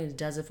a button and it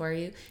does it for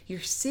you. Your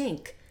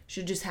sink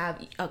should just have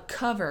a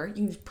cover.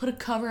 You can put a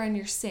cover on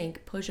your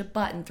sink, push a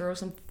button, throw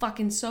some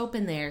fucking soap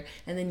in there,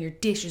 and then your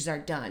dishes are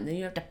done. Then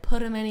you don't have to put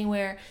them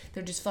anywhere.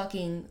 They're just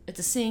fucking, it's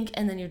a sink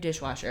and then your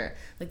dishwasher.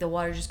 Like the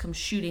water just comes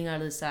shooting out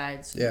of the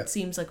sides. Yeah. It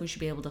seems like we should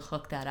be able to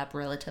hook that up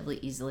relatively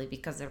easily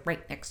because they're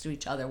right next to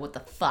each other. What the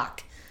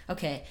fuck?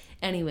 Okay,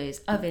 anyways,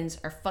 ovens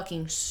are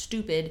fucking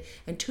stupid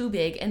and too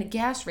big, and a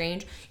gas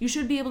range, you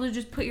should be able to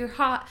just put your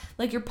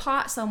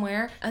pot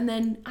somewhere, and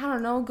then, I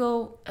don't know,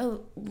 go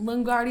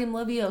Wingardium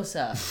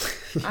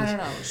Leviosa. I don't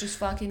know, it's just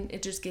fucking,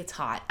 it just gets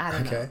hot. I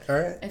don't know. Okay, all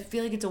right. I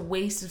feel like it's a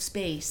waste of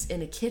space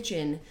in a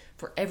kitchen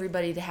for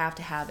everybody to have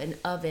an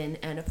oven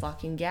and a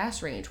fucking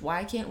gas range.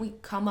 Why can't we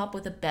come up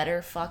with a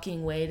better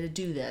fucking way to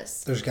do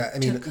this?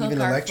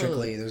 Even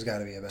electrically, there's got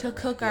to be a better way. To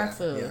cook our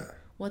food. Yeah.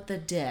 What the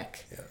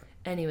dick? Yeah.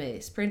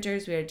 Anyways,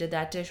 printers, we already did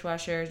that.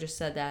 Dishwasher, just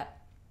said that.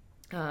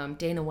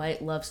 Dana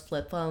White loves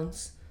flip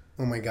phones.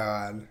 Oh my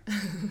god.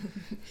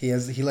 he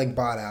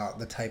bought out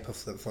the type of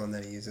flip phone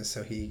that he uses,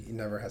 so he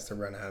never has to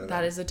run out of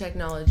That is a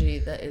technology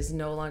that is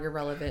no longer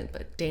relevant,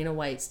 but Dana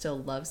White still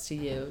loves to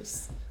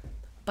use.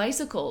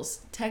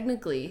 Bicycles,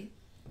 technically,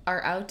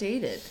 are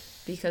outdated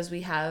because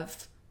we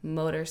have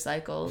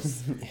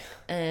motorcycles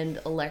and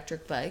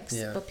electric bikes,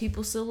 but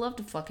people still love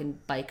to fucking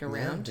bike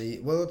around. Yeah,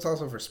 well, it's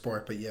also for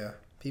sport, but yeah.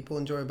 People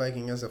enjoy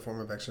biking as a form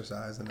of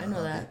exercise. And I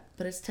know that,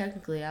 but it's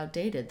technically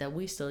outdated that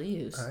we still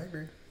use. I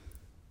agree.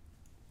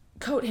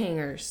 Coat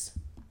hangers.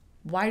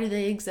 Why do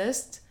they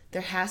exist?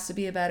 There has to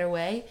be a better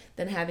way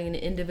than having an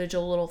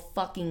individual little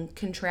fucking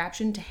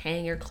contraption to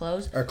hang your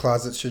clothes. Our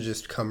closets should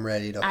just come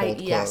ready to hold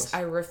clothes. Yes, I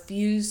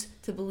refuse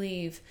to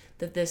believe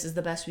that this is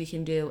the best we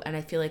can do. And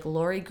I feel like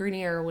Lori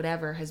Greiner or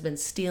whatever has been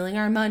stealing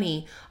our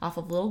money off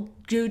of little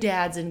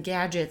doodads and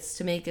gadgets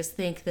to make us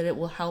think that it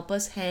will help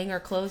us hang our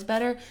clothes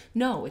better.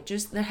 No,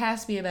 there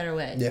has to be a better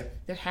way. Yeah.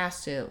 There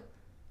has to.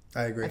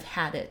 I agree. I've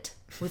had it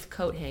with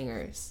coat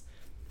hangers.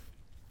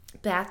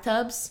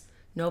 Bathtubs.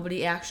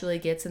 Nobody actually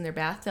gets in their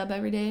bathtub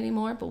every day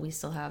anymore, but we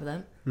still have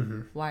them.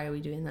 Mm-hmm. Why are we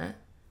doing that?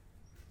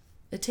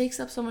 It takes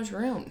up so much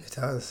room. It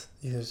does.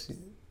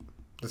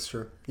 That's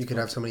true. You could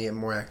have so many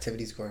more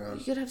activities going on.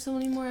 You could have so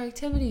many more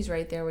activities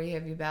right there where you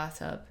have your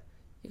bathtub.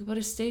 You could put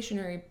a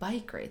stationary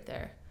bike right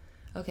there.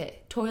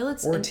 Okay,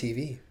 toilets. Or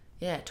TV.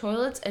 Yeah,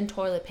 toilets and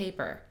toilet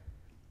paper.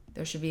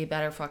 There should be a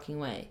better fucking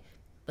way.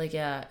 Like,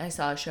 I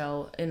saw a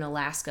show in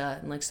Alaska,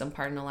 in like some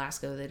part in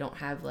Alaska, they don't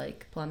have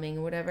like plumbing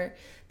or whatever.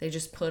 They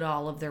just put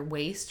all of their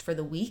waste for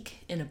the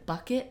week in a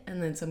bucket,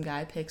 and then some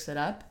guy picks it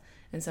up.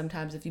 And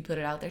sometimes if you put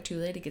it out there too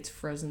late, it gets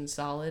frozen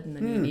solid, and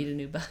then you need a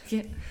new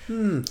bucket.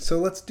 So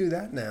let's do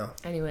that now.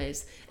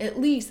 Anyways,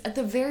 at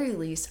the very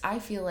least, I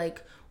feel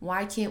like,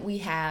 why can't we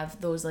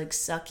have those like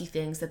sucky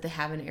things that they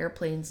have in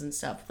airplanes and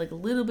stuff? Like a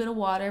little bit of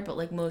water, but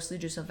like mostly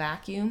just a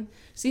vacuum.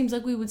 Seems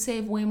like we would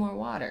save way more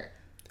water.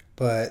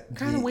 But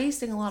Kind of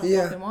wasting a lot of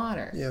fucking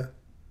water. Yeah.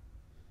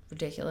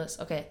 Ridiculous.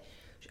 Okay.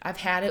 I've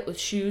had it with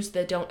shoes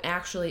that don't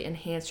actually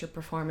enhance your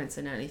performance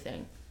in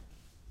anything.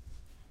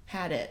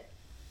 Had it.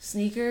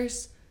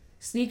 Sneakers.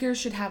 Sneakers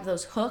should have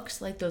those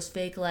hooks, like those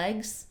fake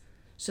legs,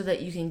 so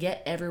that you can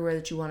get everywhere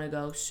that you want to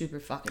go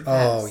super fucking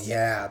fast. Oh,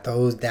 yeah.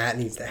 That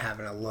needs to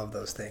happen. I love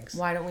those things.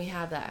 Why don't we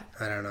have that?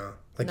 I don't know.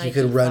 Like Nike,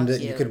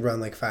 you could run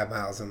like 5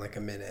 miles in like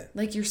a minute.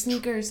 Like your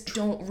sneakers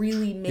don't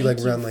really make you like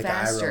run like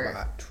faster.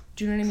 iRobot.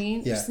 Do you know what I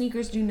mean? Yeah. Your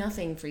sneakers do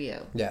nothing for you.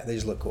 Yeah, they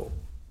just look cool.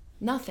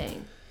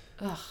 Nothing.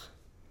 Ugh.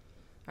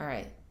 All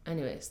right.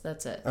 Anyways,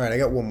 that's it. All right, I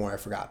got one more I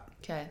forgot.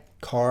 Okay.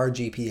 Car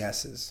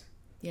GPSs.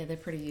 Yeah, they're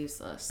pretty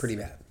useless. Pretty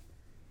bad.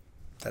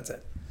 That's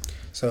it.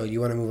 So you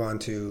want to move on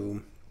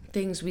to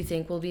Things we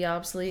think will be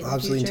obsolete.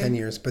 Obsolete in 10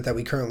 years, but that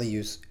we currently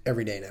use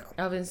every day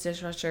now. Ovens,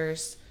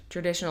 dishwashers,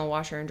 traditional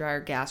washer and dryer,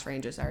 gas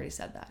ranges. I already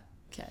said that.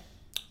 Okay.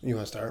 You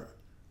want to start?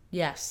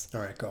 Yes.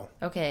 All right, go.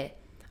 Okay.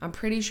 I'm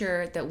pretty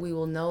sure that we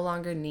will no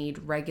longer need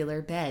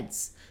regular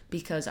beds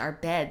because our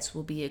beds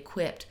will be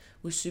equipped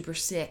with super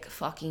sick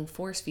fucking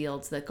force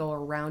fields that go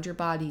around your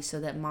body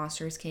so that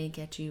monsters can't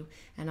get you,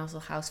 and also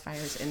house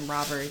fires and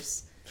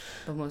robbers,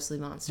 but mostly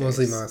monsters.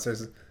 Mostly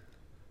monsters.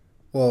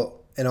 Well,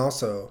 and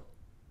also,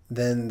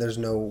 then there's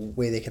no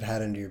way they could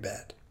hide under your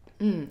bed.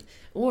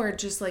 Or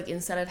just like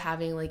instead of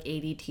having like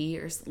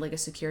ADT or like a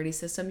security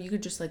system, you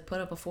could just like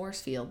put up a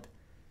force field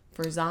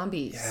for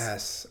zombies.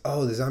 Yes.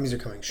 Oh, the zombies are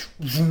coming.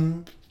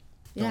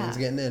 No one's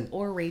getting in.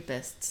 Or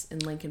rapists in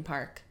Lincoln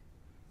Park.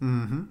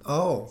 Mm-hmm.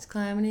 Oh. It's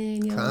climbing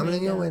in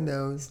your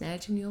windows.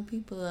 Snatching your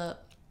people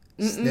up.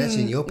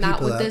 Snatching your people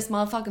up. Not with this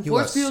motherfucking You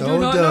force are field. so Do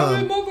not dumb.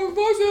 have a motherfucking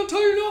force field.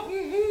 Tell you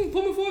not.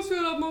 Put my force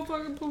field up,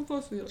 motherfucking. Put my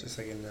force field. Just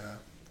like in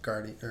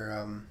Guardian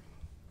or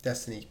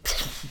Destiny.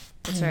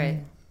 That's right.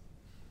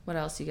 What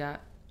else you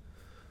got?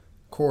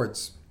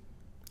 Cords.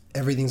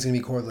 Everything's gonna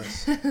be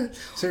cordless.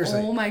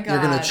 Seriously. Oh my God.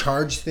 You're gonna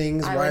charge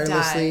things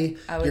wirelessly.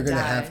 You're gonna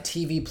die. have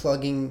TV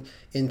plugging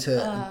into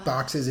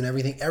boxes and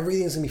everything.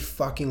 Everything's gonna be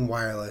fucking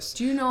wireless.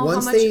 Do you know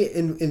once how much... they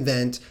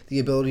invent the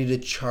ability to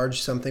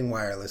charge something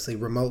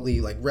wirelessly, remotely,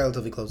 like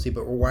relatively closely,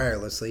 but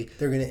wirelessly,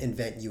 they're gonna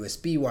invent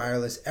USB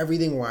wireless,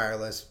 everything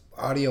wireless,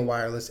 audio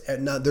wireless.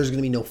 There's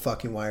gonna be no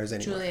fucking wires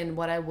anymore. Julian,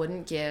 what I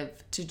wouldn't give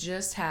to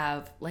just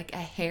have like a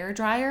hair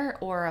dryer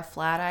or a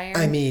flat iron.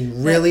 I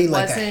mean, really,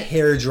 like a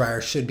hair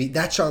dryer should be.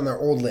 That's on their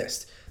old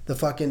list. The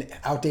fucking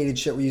outdated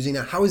shit we're using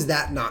now. How is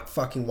that not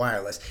fucking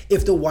wireless?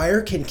 If the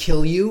wire can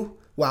kill you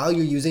while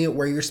you're using it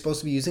where you're supposed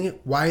to be using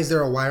it, why is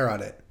there a wire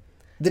on it?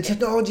 The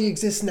technology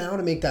exists now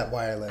to make that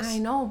wireless. I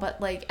know,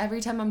 but like every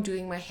time I'm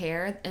doing my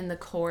hair and the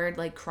cord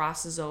like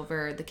crosses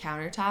over the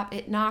countertop,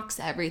 it knocks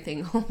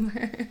everything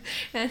over.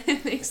 And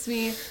it makes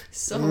me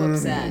so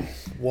upset.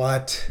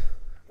 What?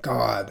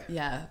 God.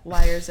 Yeah,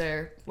 wires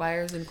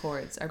and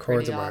cords are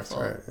pretty awful.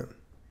 Cords are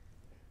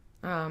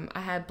right. I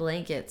had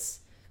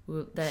blankets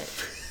that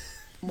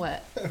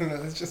what? I don't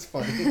know, that's just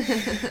funny.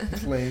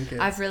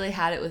 Blankets. I've really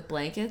had it with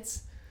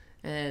blankets,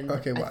 and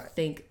okay, why? I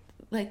think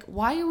like,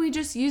 why are we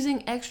just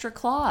using extra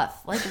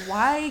cloth? Like,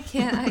 why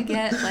can't I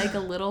get like a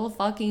little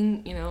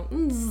fucking,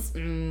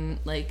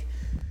 like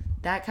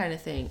that kind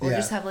of thing, or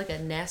just have like a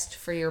nest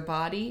for your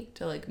body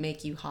to like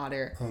make you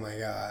hotter? Oh my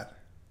god.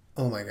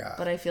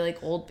 But I feel like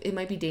it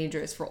might be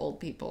dangerous for old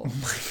people. Oh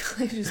my god.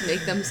 Like just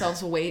make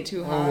themselves way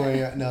too hot. Oh my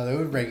god. No, that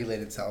would regulate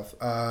itself.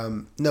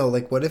 No,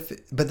 like what if?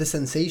 But the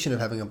sensation of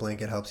having a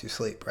blanket helps you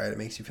sleep, right? It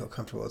makes you feel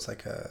comfortable. It's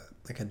like a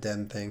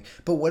den thing.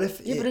 But what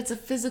if? Yeah, but it's a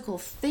physical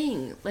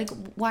thing. Like,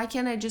 why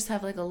can't I just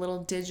have like a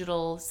little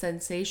digital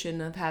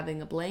sensation of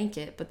having a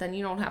blanket? But then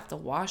you don't have to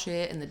wash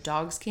it, and the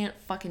dogs can't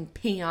fucking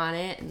pee on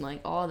it, and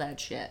like all that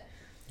shit.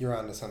 You're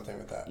onto something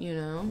with that. You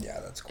know? Yeah,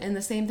 that's cool. And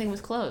the same thing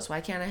with clothes.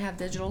 Why can't I have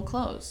digital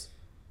clothes?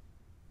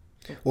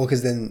 Well,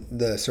 because then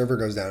the server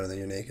goes down and then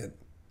you're naked.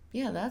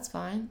 Yeah, that's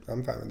fine.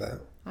 I'm fine with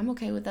that. I'm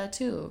okay with that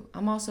too.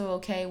 I'm also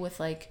okay with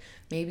like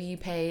maybe you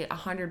pay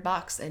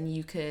 $100 and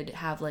you could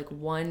have like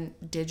one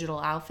digital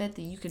outfit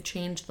that you could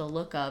change the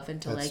look of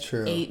into That's like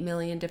true. 8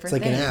 million different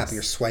things. It's like things. an app.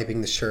 You're swiping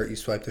the shirt, you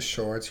swipe the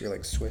shorts, you're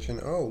like switching.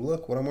 Oh,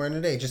 look what I'm wearing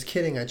today. Just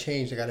kidding, I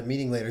changed. I got a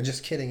meeting later.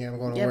 Just kidding, I'm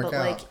going to work out. Yeah,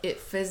 but like it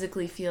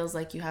physically feels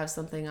like you have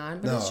something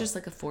on, but it's just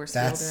like a force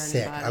field That's around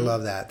sick. your body. I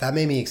love that. That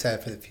made me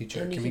excited for the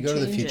future. And Can we go to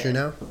the future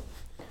now?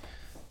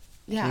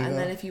 Yeah, and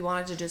then if you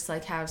wanted to just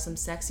like have some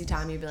sexy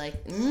time, you'd be like,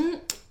 and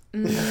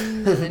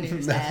then you're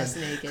just ass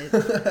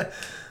naked.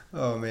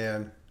 Oh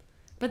man.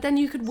 But then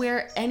you could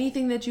wear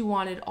anything that you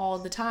wanted all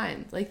the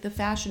time. Like the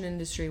fashion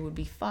industry would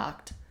be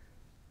fucked.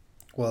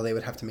 Well, they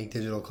would have to make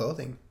digital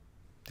clothing.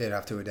 They'd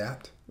have to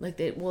adapt. Like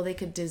they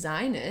could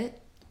design it.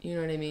 You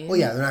know what I mean? Well,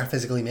 yeah, they're not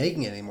physically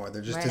making it anymore.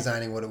 They're just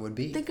designing what it would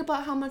be. Think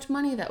about how much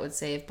money that would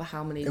save, but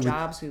how many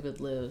jobs we would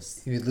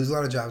lose. You'd lose a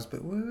lot of jobs,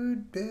 but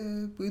we'd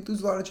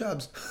lose a lot of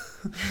jobs.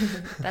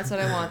 That's what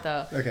I want,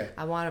 though. Okay.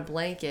 I want a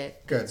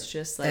blanket. Good. It's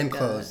just like and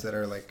clothes that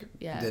are like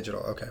digital.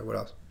 Okay, what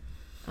else?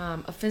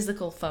 A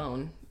physical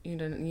phone.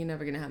 You're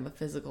never gonna have a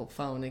physical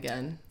phone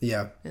again.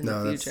 Yeah. In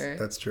the future.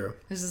 That's true.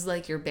 This is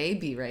like your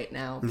baby right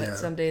now, but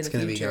someday in the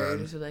future, you're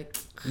just like.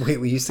 Wait,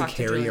 we used to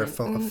carry our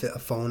phone, a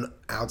phone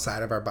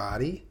outside of our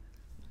body.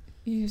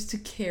 You used to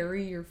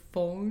carry your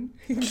phone?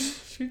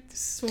 It's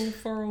so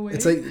far away.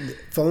 It's like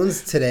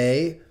phones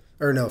today,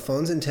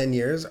 phones in 10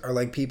 years are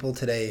like people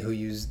today who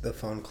use the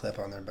phone clip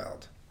on their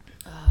belt.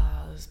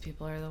 Oh, those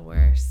people are the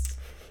worst.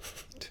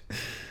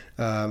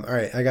 All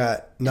right, I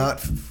got not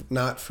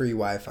free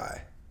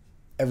Wi-Fi.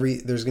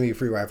 There's gonna be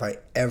free Wi-Fi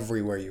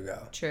everywhere you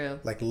go. True.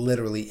 Like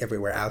literally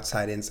everywhere,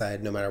 outside,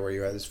 inside, no matter where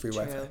you are, there's free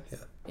Wi-Fi. Yeah.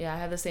 Yeah, I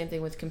have the same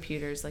thing with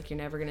computers. Like you're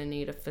never gonna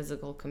need a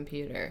physical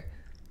computer.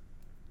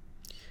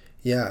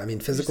 Yeah, I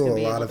mean physical,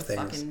 a lot of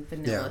things. Fucking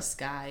Vanilla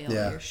Sky, all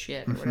your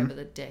shit, or whatever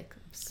the dick.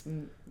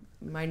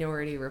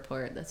 Minority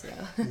Report. That's it.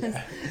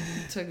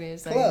 Took me a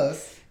second.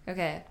 Close.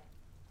 Okay.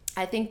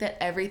 I think that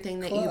everything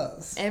that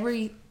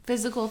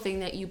physical thing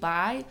that you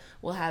buy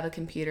will have a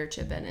computer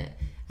chip in it.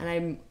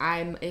 And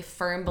I'm a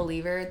firm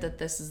believer that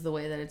this is the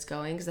way that it's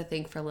going, because I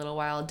think for a little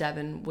while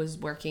Devin was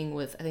working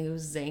with, I think it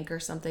was Zinc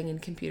or something, in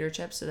computer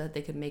chips so that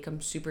they could make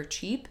them super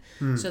cheap,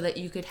 so that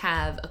you could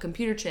have a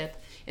computer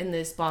chip in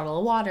this bottle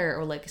of water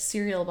or like a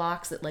cereal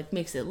box that like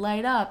makes it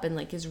light up and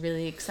like is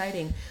really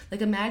exciting.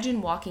 Like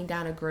imagine walking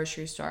down a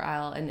grocery store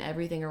aisle and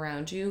everything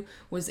around you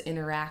was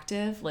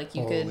interactive. Like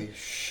you Holy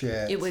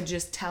shit. it would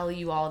just tell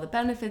you all the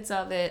benefits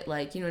of it.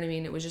 Like, you know what I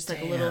mean? It was just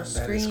like a little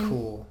screen. That is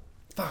cool.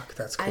 Fuck,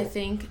 that's cool. I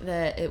think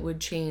that it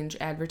would change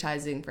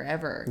advertising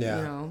forever. Yeah.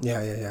 You know?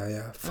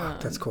 Yeah.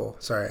 Fuck, that's cool.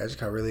 Sorry, I just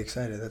got really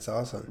excited. That's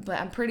awesome. But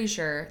I'm pretty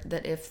sure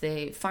that if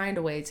they find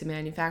a way to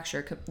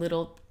manufacture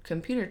little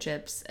computer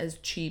chips as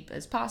cheap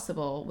as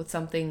possible with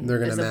something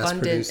as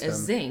abundant as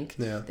zinc,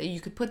 that you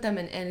could put them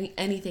in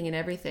anything and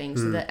everything,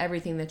 so that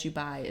everything that you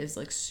buy is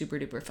like super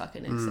duper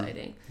fucking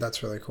exciting.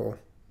 That's really cool.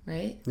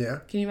 Right? Yeah.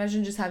 Can you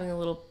imagine just having a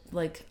little,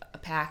 like, a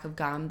pack of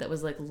gum that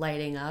was, like,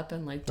 lighting up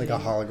and, like... Like a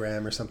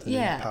hologram or something.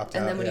 Yeah. Popped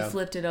and out. then when you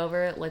flipped it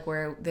over, like,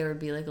 where there would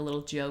be, like, a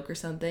little joke or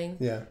something.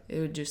 Yeah.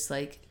 It would just,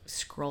 like,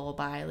 scroll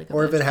by, like,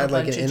 or if it had,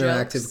 like, an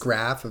interactive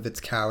graph of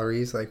its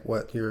calories, like,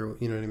 what you're...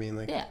 You know what I mean?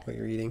 Like, what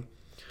you're eating.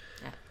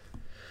 Yeah.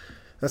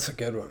 That's a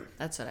good one.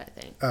 That's what I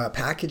think.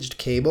 Packaged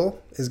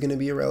cable is going to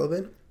be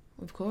irrelevant.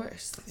 Of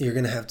course. You're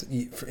going to have to,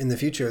 in the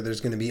future, there's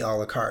going to be a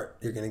la carte.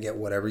 You're going to get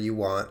whatever you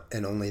want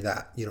and only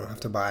that. You don't have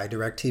to buy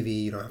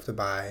DirecTV. You don't have to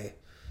buy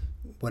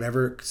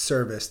whatever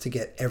service to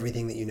get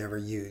everything that you never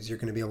use. You're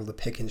going to be able to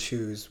pick and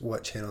choose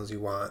what channels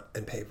you want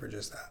and pay for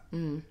just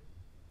that.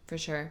 For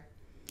sure.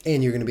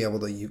 And you're going to be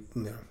able to you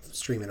know,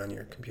 stream it on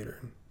your computer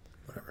and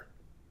whatever.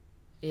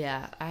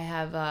 Yeah, I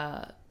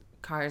have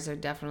cars are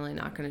definitely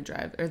not going to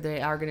drive, or they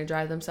are going to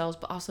drive themselves,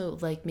 but also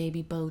like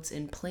maybe boats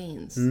and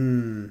planes.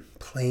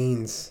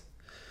 Planes.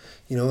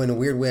 You know, in a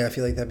weird way, I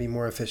feel like that'd be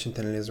more efficient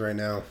than it is right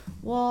now.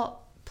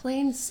 Well,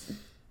 planes,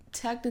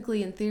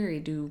 technically, in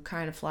theory, do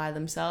kind of fly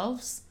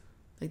themselves.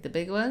 Like the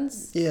big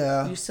ones.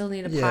 Yeah. You still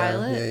need a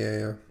pilot.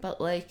 Yeah. But,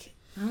 like,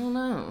 I don't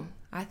know.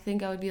 I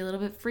think I would be a little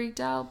bit freaked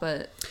out,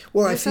 but...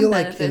 Well, I feel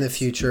like in the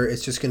future,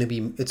 it's just going to be...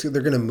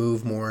 They're going to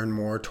move more and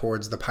more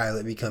towards the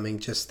pilot becoming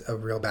just a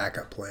real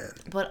backup plan.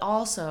 But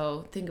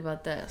also, think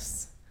about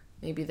this.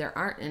 Maybe there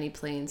aren't any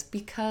planes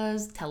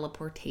because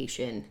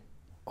teleportation.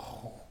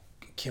 Oh,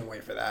 can't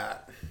wait for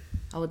that.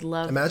 I would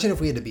love... Imagine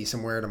if we had to be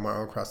somewhere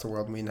tomorrow across the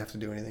world and we didn't have to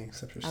do anything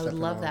except for stuff. I would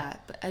love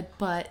that.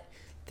 But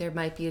there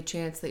might be a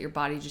chance that your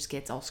body just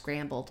gets all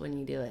scrambled when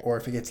you do it. Or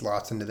if it gets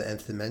lost into the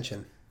nth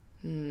dimension.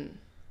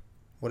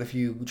 What if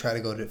you try to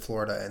go to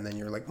Florida and then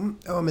you're like,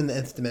 I'm in the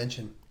nth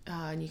dimension.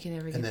 Oh, and you can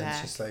never get back. And then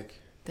it's just like...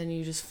 Then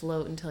you just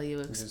float until you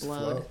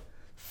explode.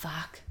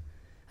 Fuck.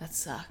 That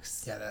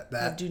sucks. Yeah,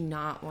 I do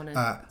not want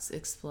to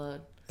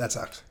explode. That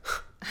sucks.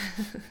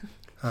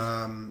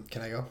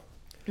 Can I go?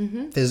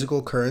 Mm-hmm.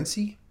 Physical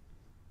currency?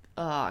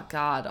 Oh,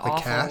 God. The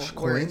awful. cash, Worst.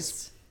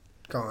 coins?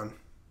 Gone.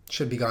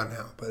 Should be gone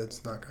now, but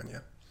it's not gone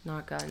yet.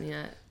 Not gone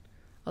yet.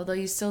 Although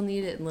you still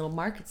need it in little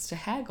markets to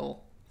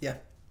haggle. Yeah.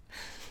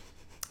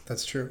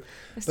 That's true.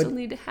 I still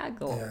need to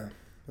haggle. Yeah,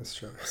 that's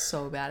true.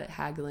 So bad at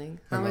haggling.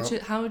 How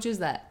much is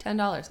that?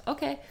 $10.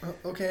 Okay.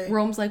 Okay.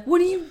 Rome's like,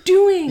 what are you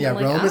doing? Yeah,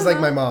 like, Rome is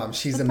like my mom.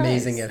 She's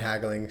amazing price. at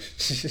haggling.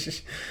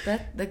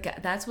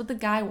 That's what the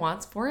guy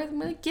wants for it. I'm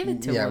gonna give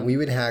it to him. Yeah, we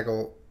would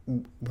haggle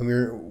when we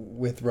were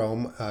with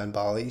Rome in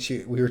Bali.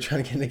 We were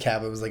trying to get in a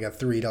cab. It was like a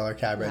 $3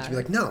 cab ride. She'd be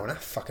like, "No,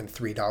 not fucking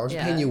 $3. I'm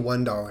paying you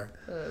 $1."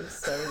 Oh, it was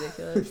so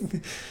ridiculous.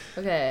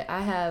 Okay,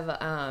 I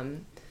have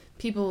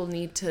people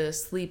need to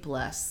sleep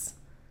less.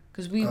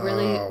 Because we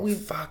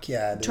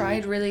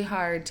tried really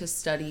hard to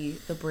study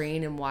the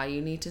brain and why you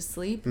need to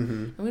sleep.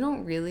 And we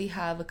don't really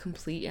have a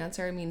complete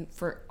answer. I mean,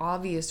 for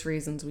obvious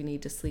reasons we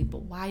need to sleep,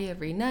 but why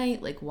every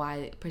night? Like,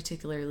 why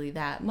particularly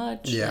that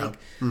much? Yeah.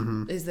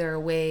 Like, is there a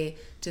way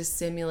to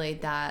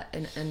simulate that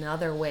in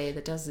another way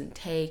that doesn't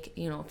take,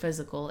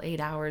 physical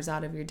 8 hours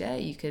out of your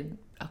day? You could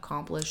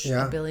accomplish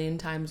a billion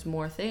times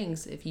more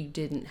things if you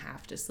didn't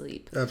have to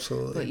sleep.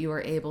 Absolutely. But you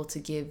are able to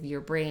give your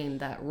brain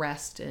that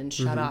rest and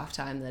shut off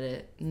time that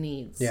it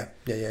needs. Yeah.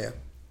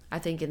 I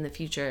think in the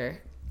future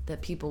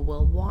that people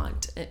will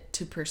want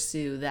to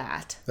pursue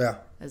that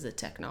as a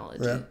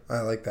technology. Yeah,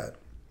 I like that.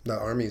 The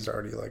army's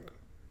already like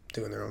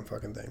doing their own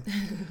fucking thing.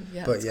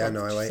 Yeah, but yeah,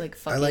 no, I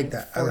like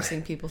that.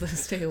 Forcing people to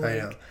stay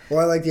awake. I know.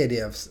 Well, I like the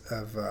idea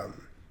of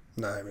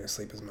not having to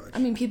sleep as much. I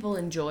mean, people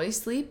enjoy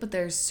sleep, but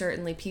there's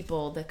certainly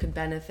people that could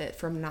benefit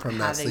from not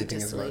having sleeping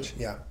to sleep. as much.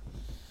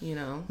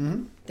 Yeah.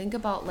 Think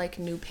about like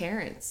new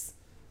parents.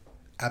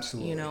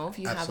 Absolutely. If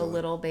you have a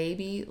little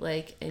baby,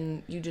 like,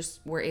 and you just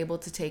were able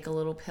to take a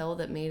little pill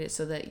that made it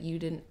so that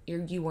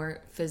you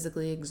weren't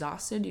physically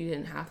exhausted, you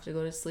didn't have to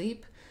go to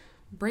sleep.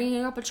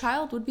 Bringing up a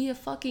child would be a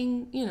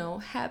fucking,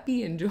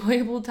 happy,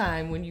 enjoyable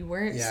time when you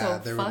weren't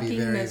so there fucking would be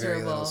very, miserable.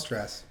 very little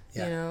stress.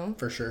 Yeah,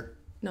 for sure.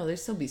 No, there'd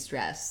still be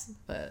stress,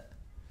 but...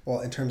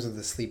 Well, in terms of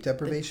the sleep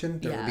deprivation,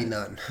 there would be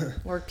none.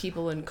 Or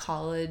people in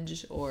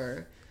college,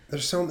 or...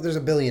 There's a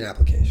billion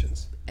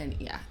applications. And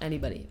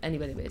anybody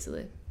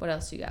basically. What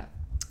else you got?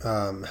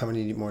 How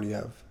many more do you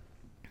have?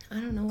 I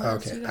don't know what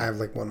else you Okay, got. I have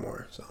like one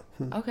more. So.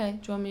 Okay, do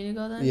you want me to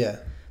go then? Yeah.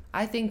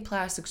 I think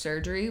plastic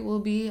surgery will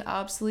be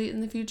obsolete in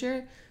the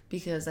future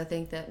because I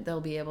think that they'll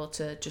be able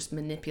to just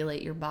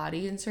manipulate your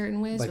body in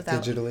certain ways Like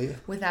digitally?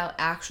 without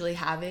actually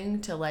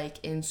having to like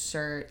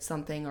insert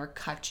something or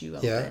cut you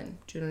open. Yeah.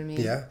 Do you know what I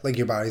mean? Yeah. Like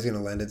your body's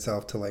gonna lend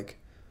itself to like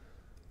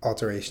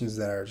alterations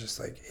that are just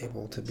like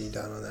able to be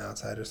done on the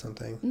outside or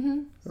something.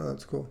 Mm-hmm. Oh,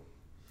 that's cool.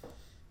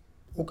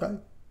 Okay.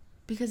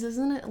 Because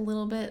isn't it a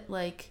little bit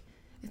like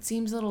it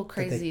seems a little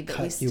crazy that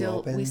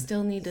we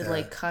still need to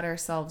like cut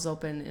ourselves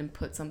open and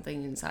put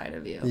something inside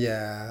of you.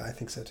 Yeah, I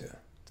think so too.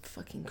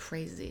 Fucking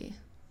crazy.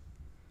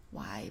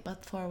 Why?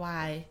 But for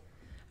why?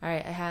 All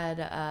right, I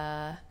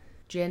had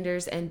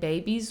genders and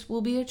babies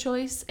will be a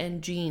choice,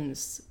 and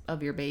genes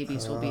of your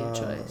babies will be a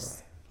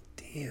choice.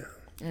 Damn.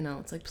 I know,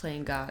 it's like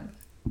playing God.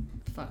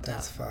 Fucked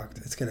That's up. fucked.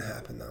 It's gonna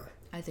happen though.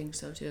 I think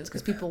so too,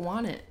 because people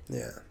want it.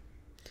 Yeah.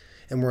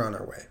 And we're on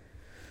our way.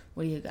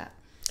 What do you got?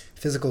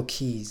 Physical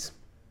keys.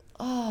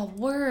 Oh,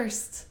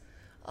 worst.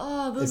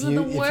 Oh, those are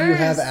the worst. If you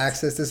have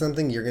access to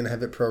something, you're gonna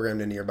have it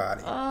programmed into your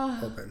body.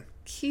 Open.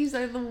 Keys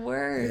are the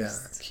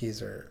worst. Yeah,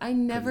 keys are. I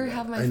never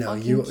have my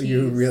fucking keys.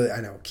 You really.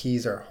 I know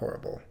keys are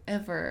horrible.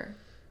 Ever.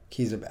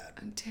 Keys are bad.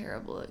 I'm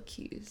terrible at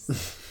keys.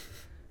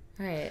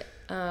 All right.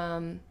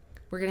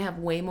 We're gonna have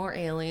way more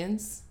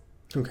aliens.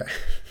 Okay.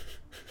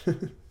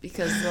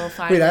 Because they'll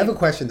finally. Wait, I have a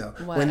question though.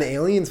 What? When the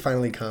aliens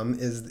finally come,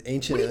 is the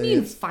ancient What do you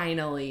aliens? mean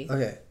finally?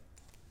 Okay.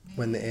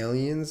 When the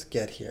aliens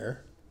get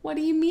here. What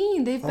do you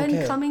mean? They've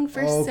been coming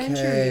for centuries.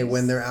 Okay,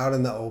 when they're out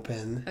in the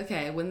open.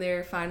 Okay, when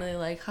they're finally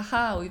like,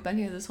 haha, we've been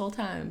here this whole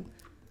time.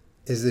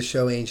 Is the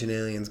show Ancient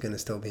Aliens going to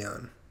still be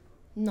on?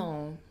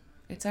 No,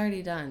 it's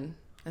already done,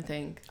 I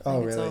think.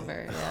 Oh, It's really?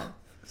 over, yeah.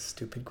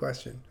 Stupid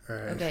question. All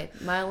right. Okay,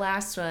 my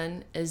last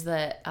one is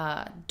that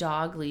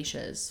dog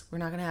leashes. We're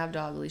not going to have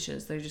dog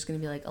leashes. They're just going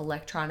to be like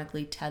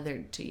electronically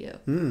tethered to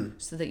you.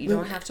 So that you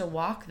don't have to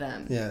walk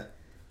them. Yeah.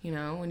 You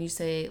know, when you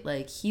say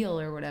like heel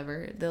or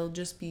whatever, they'll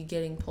just be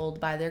getting pulled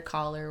by their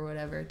collar or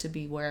whatever to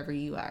be wherever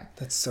you are.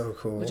 That's so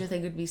cool. Which I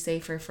think would be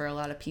safer for a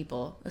lot of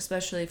people,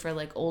 especially for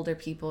like older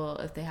people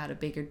if they had a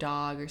bigger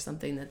dog or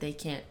something that they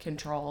can't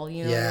control,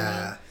 you know what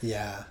I mean?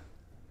 Yeah.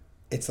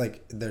 It's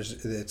like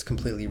it's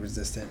completely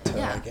resistant to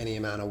Yeah. like any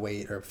amount of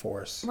weight or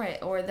force.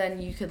 Right, or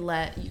then you could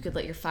let your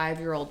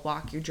 5-year-old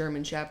walk your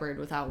German Shepherd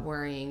without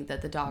worrying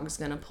that the dog's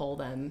gonna pull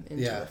them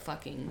into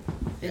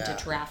into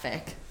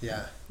traffic.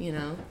 Yeah. You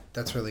know?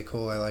 That's really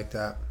cool. I like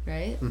that.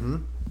 Right? Mm-hmm.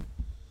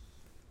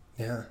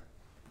 Yeah.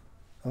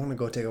 I want to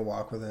go take a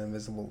walk with an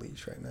invisible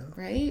leash right now.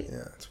 Right?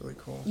 Yeah, it's really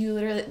cool. You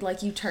literally,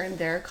 like, you turn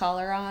their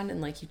collar on and,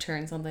 like, you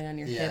turn something on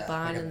your hip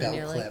on, like a and then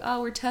you're belt like, clip.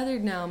 oh, we're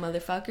tethered now,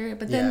 motherfucker.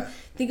 But then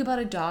think about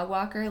a dog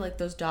walker, like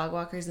those dog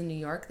walkers in New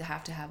York that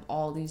have to have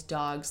all these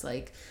dogs,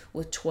 like,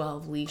 with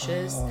 12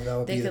 leashes. Oh, that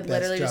would they be could the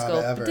literally best just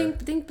job go, ever. ba-dink,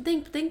 ba-dink,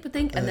 ba-dink, ba-dink,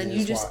 ba-dink, and then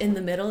you just, walk. in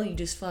the middle, you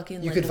just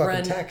fucking, You like, could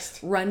fucking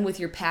text. run with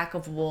your pack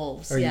of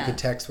wolves. Or yeah. you could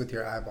text with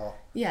your eyeball.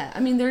 Yeah, I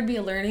mean, there'd be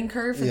a learning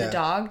curve for Yeah. the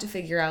dog to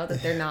figure out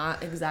that they're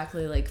not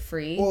exactly, like,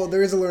 free. Well,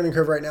 there is a learning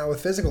curve right now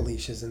with physical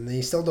leashes, and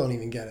they still don't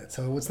even get it.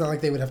 So it's not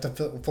like they would have to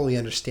fully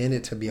understand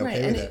it to be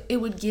okay and with it. it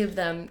would give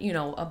them, you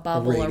know, a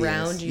bubble radius.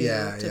 around you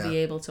Yeah, to be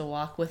able to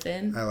walk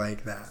within. I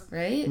like that.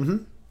 Right? Mm-hmm.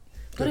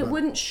 But it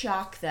wouldn't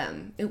shock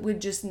them. It would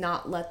just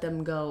not let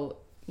them go,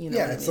 you know.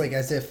 Yeah, what it's I mean? like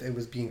as if it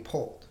was being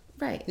pulled.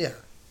 Right. Yeah.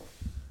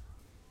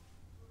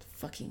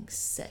 Fucking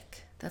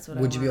sick. That's what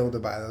Would I you be want. able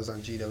to buy those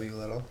on GW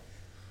Little?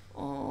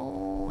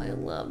 Oh, I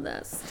love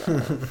that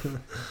stuff.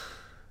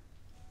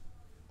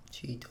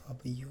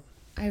 GW.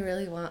 I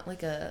really want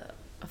like a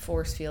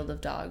force field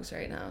of dogs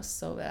right now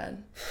so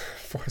bad.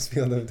 Force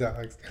field of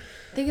dogs.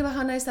 Think about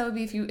how nice that would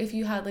be if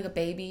you had like a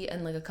baby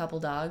and like a couple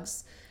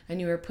dogs and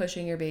you were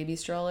pushing your baby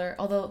stroller.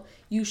 Although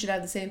you should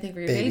have the same thing for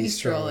your baby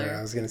stroller.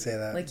 I was gonna say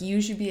that. Like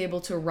you should be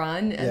able to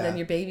run and then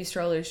your baby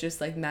stroller is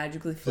just like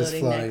magically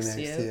floating next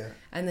to you.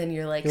 And then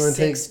you're like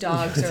six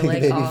dogs are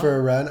like take a baby for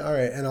a run. All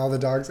right, and all the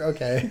dogs.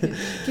 Okay.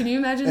 Can you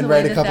imagine and the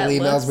way write a couple that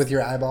emails looks? with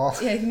your eyeball.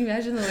 Yeah, can you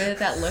imagine the way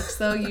that looks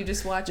though? You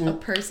just watch a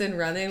person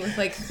running with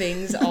like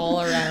things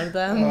all around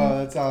them. Oh,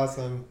 that's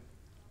awesome.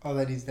 Oh,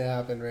 that needs to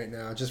happen right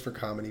now, just for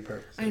comedy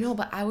purposes. I know,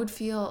 but I would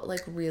feel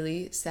like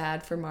really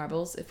sad for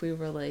Marbles if we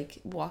were like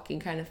walking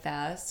kind of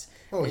fast.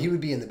 Oh, he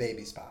would be in the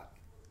baby spot.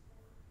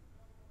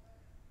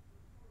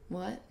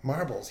 What?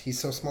 Marbles. He's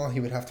so small he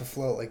would have to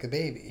float like a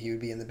baby. He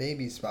would be in the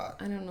baby spot.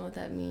 I don't know what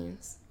that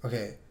means.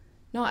 Okay.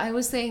 No, I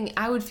was saying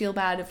I would feel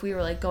bad if we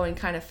were like going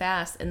kind of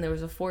fast and there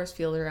was a force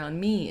field around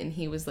me and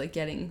he was like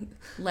getting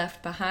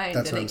left behind.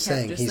 That's and what I'm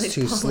saying. Just, He's like,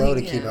 too slow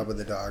to pulling keep him. up with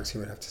the dogs. He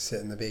would have to sit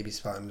in the baby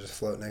spot and just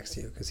float next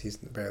to you because he's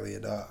barely a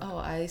dog. Oh,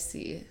 I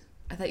see.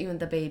 I thought you meant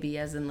the baby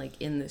as in like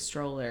in the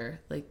stroller,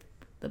 like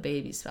the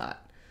baby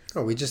spot.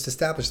 Oh, we just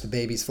established the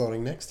baby's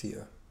floating next to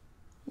you.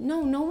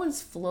 No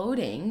one's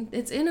floating.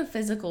 It's in a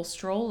physical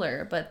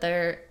stroller, but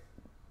they're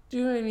Do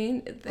you know what I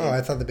mean?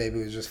 I thought the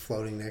baby was just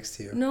floating next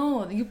to you.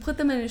 No, you put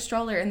them in a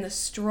stroller, and the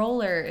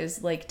stroller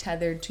is like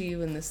tethered to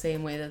you in the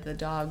same way that the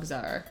dogs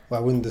are. Why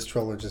wouldn't the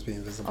stroller just be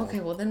invisible? Okay,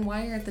 well then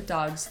why aren't the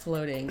dogs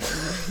floating?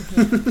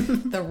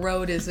 The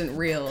road isn't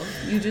real.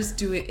 You just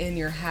do it in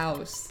your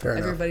house. Fair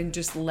enough. Everybody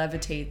just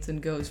levitates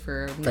and goes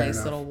for a Fair nice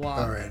enough. little walk.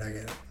 All right, I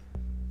get it.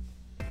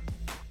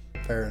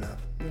 Fair enough.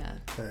 Yeah.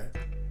 All right.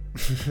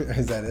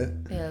 Is that it?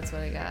 Yeah, that's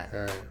what I got. All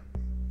right.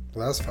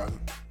 Well, that was fun.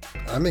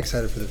 I'm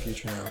excited for the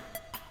future now.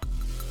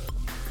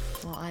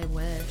 Well, I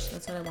wish.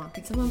 That's what I want.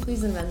 Could someone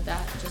please invent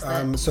that? Just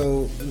that.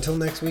 So until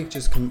next week,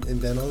 just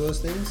invent all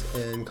those things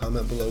and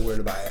comment below where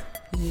to buy it.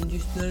 And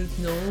just let us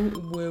know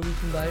where we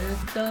can buy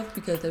that stuff,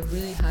 because I've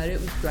really had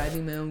it with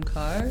driving my own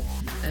car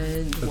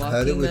and I've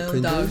had it walking with my own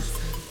printers.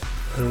 dogs.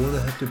 I don't want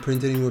to have to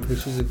print any more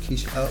pictures of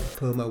Keisha out,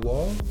 put on my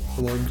wall.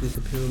 I want them to just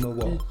appear on my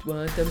wall. Just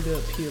want them to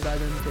appear by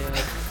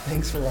themselves.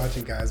 Thanks for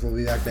watching, guys. We'll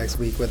be back next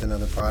week with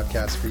another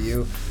podcast for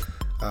you.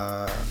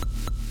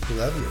 We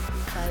love you.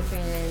 Bye,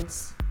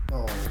 friends.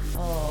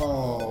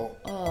 Oh.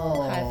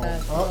 High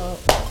five.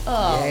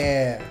 Oh.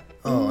 Yeah.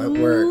 Oh, it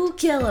worked. Ooh,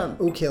 kill him.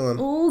 Ooh, kill him.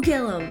 Ooh,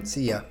 kill him.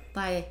 See ya.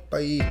 Bye.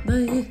 Bye.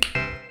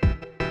 Bye.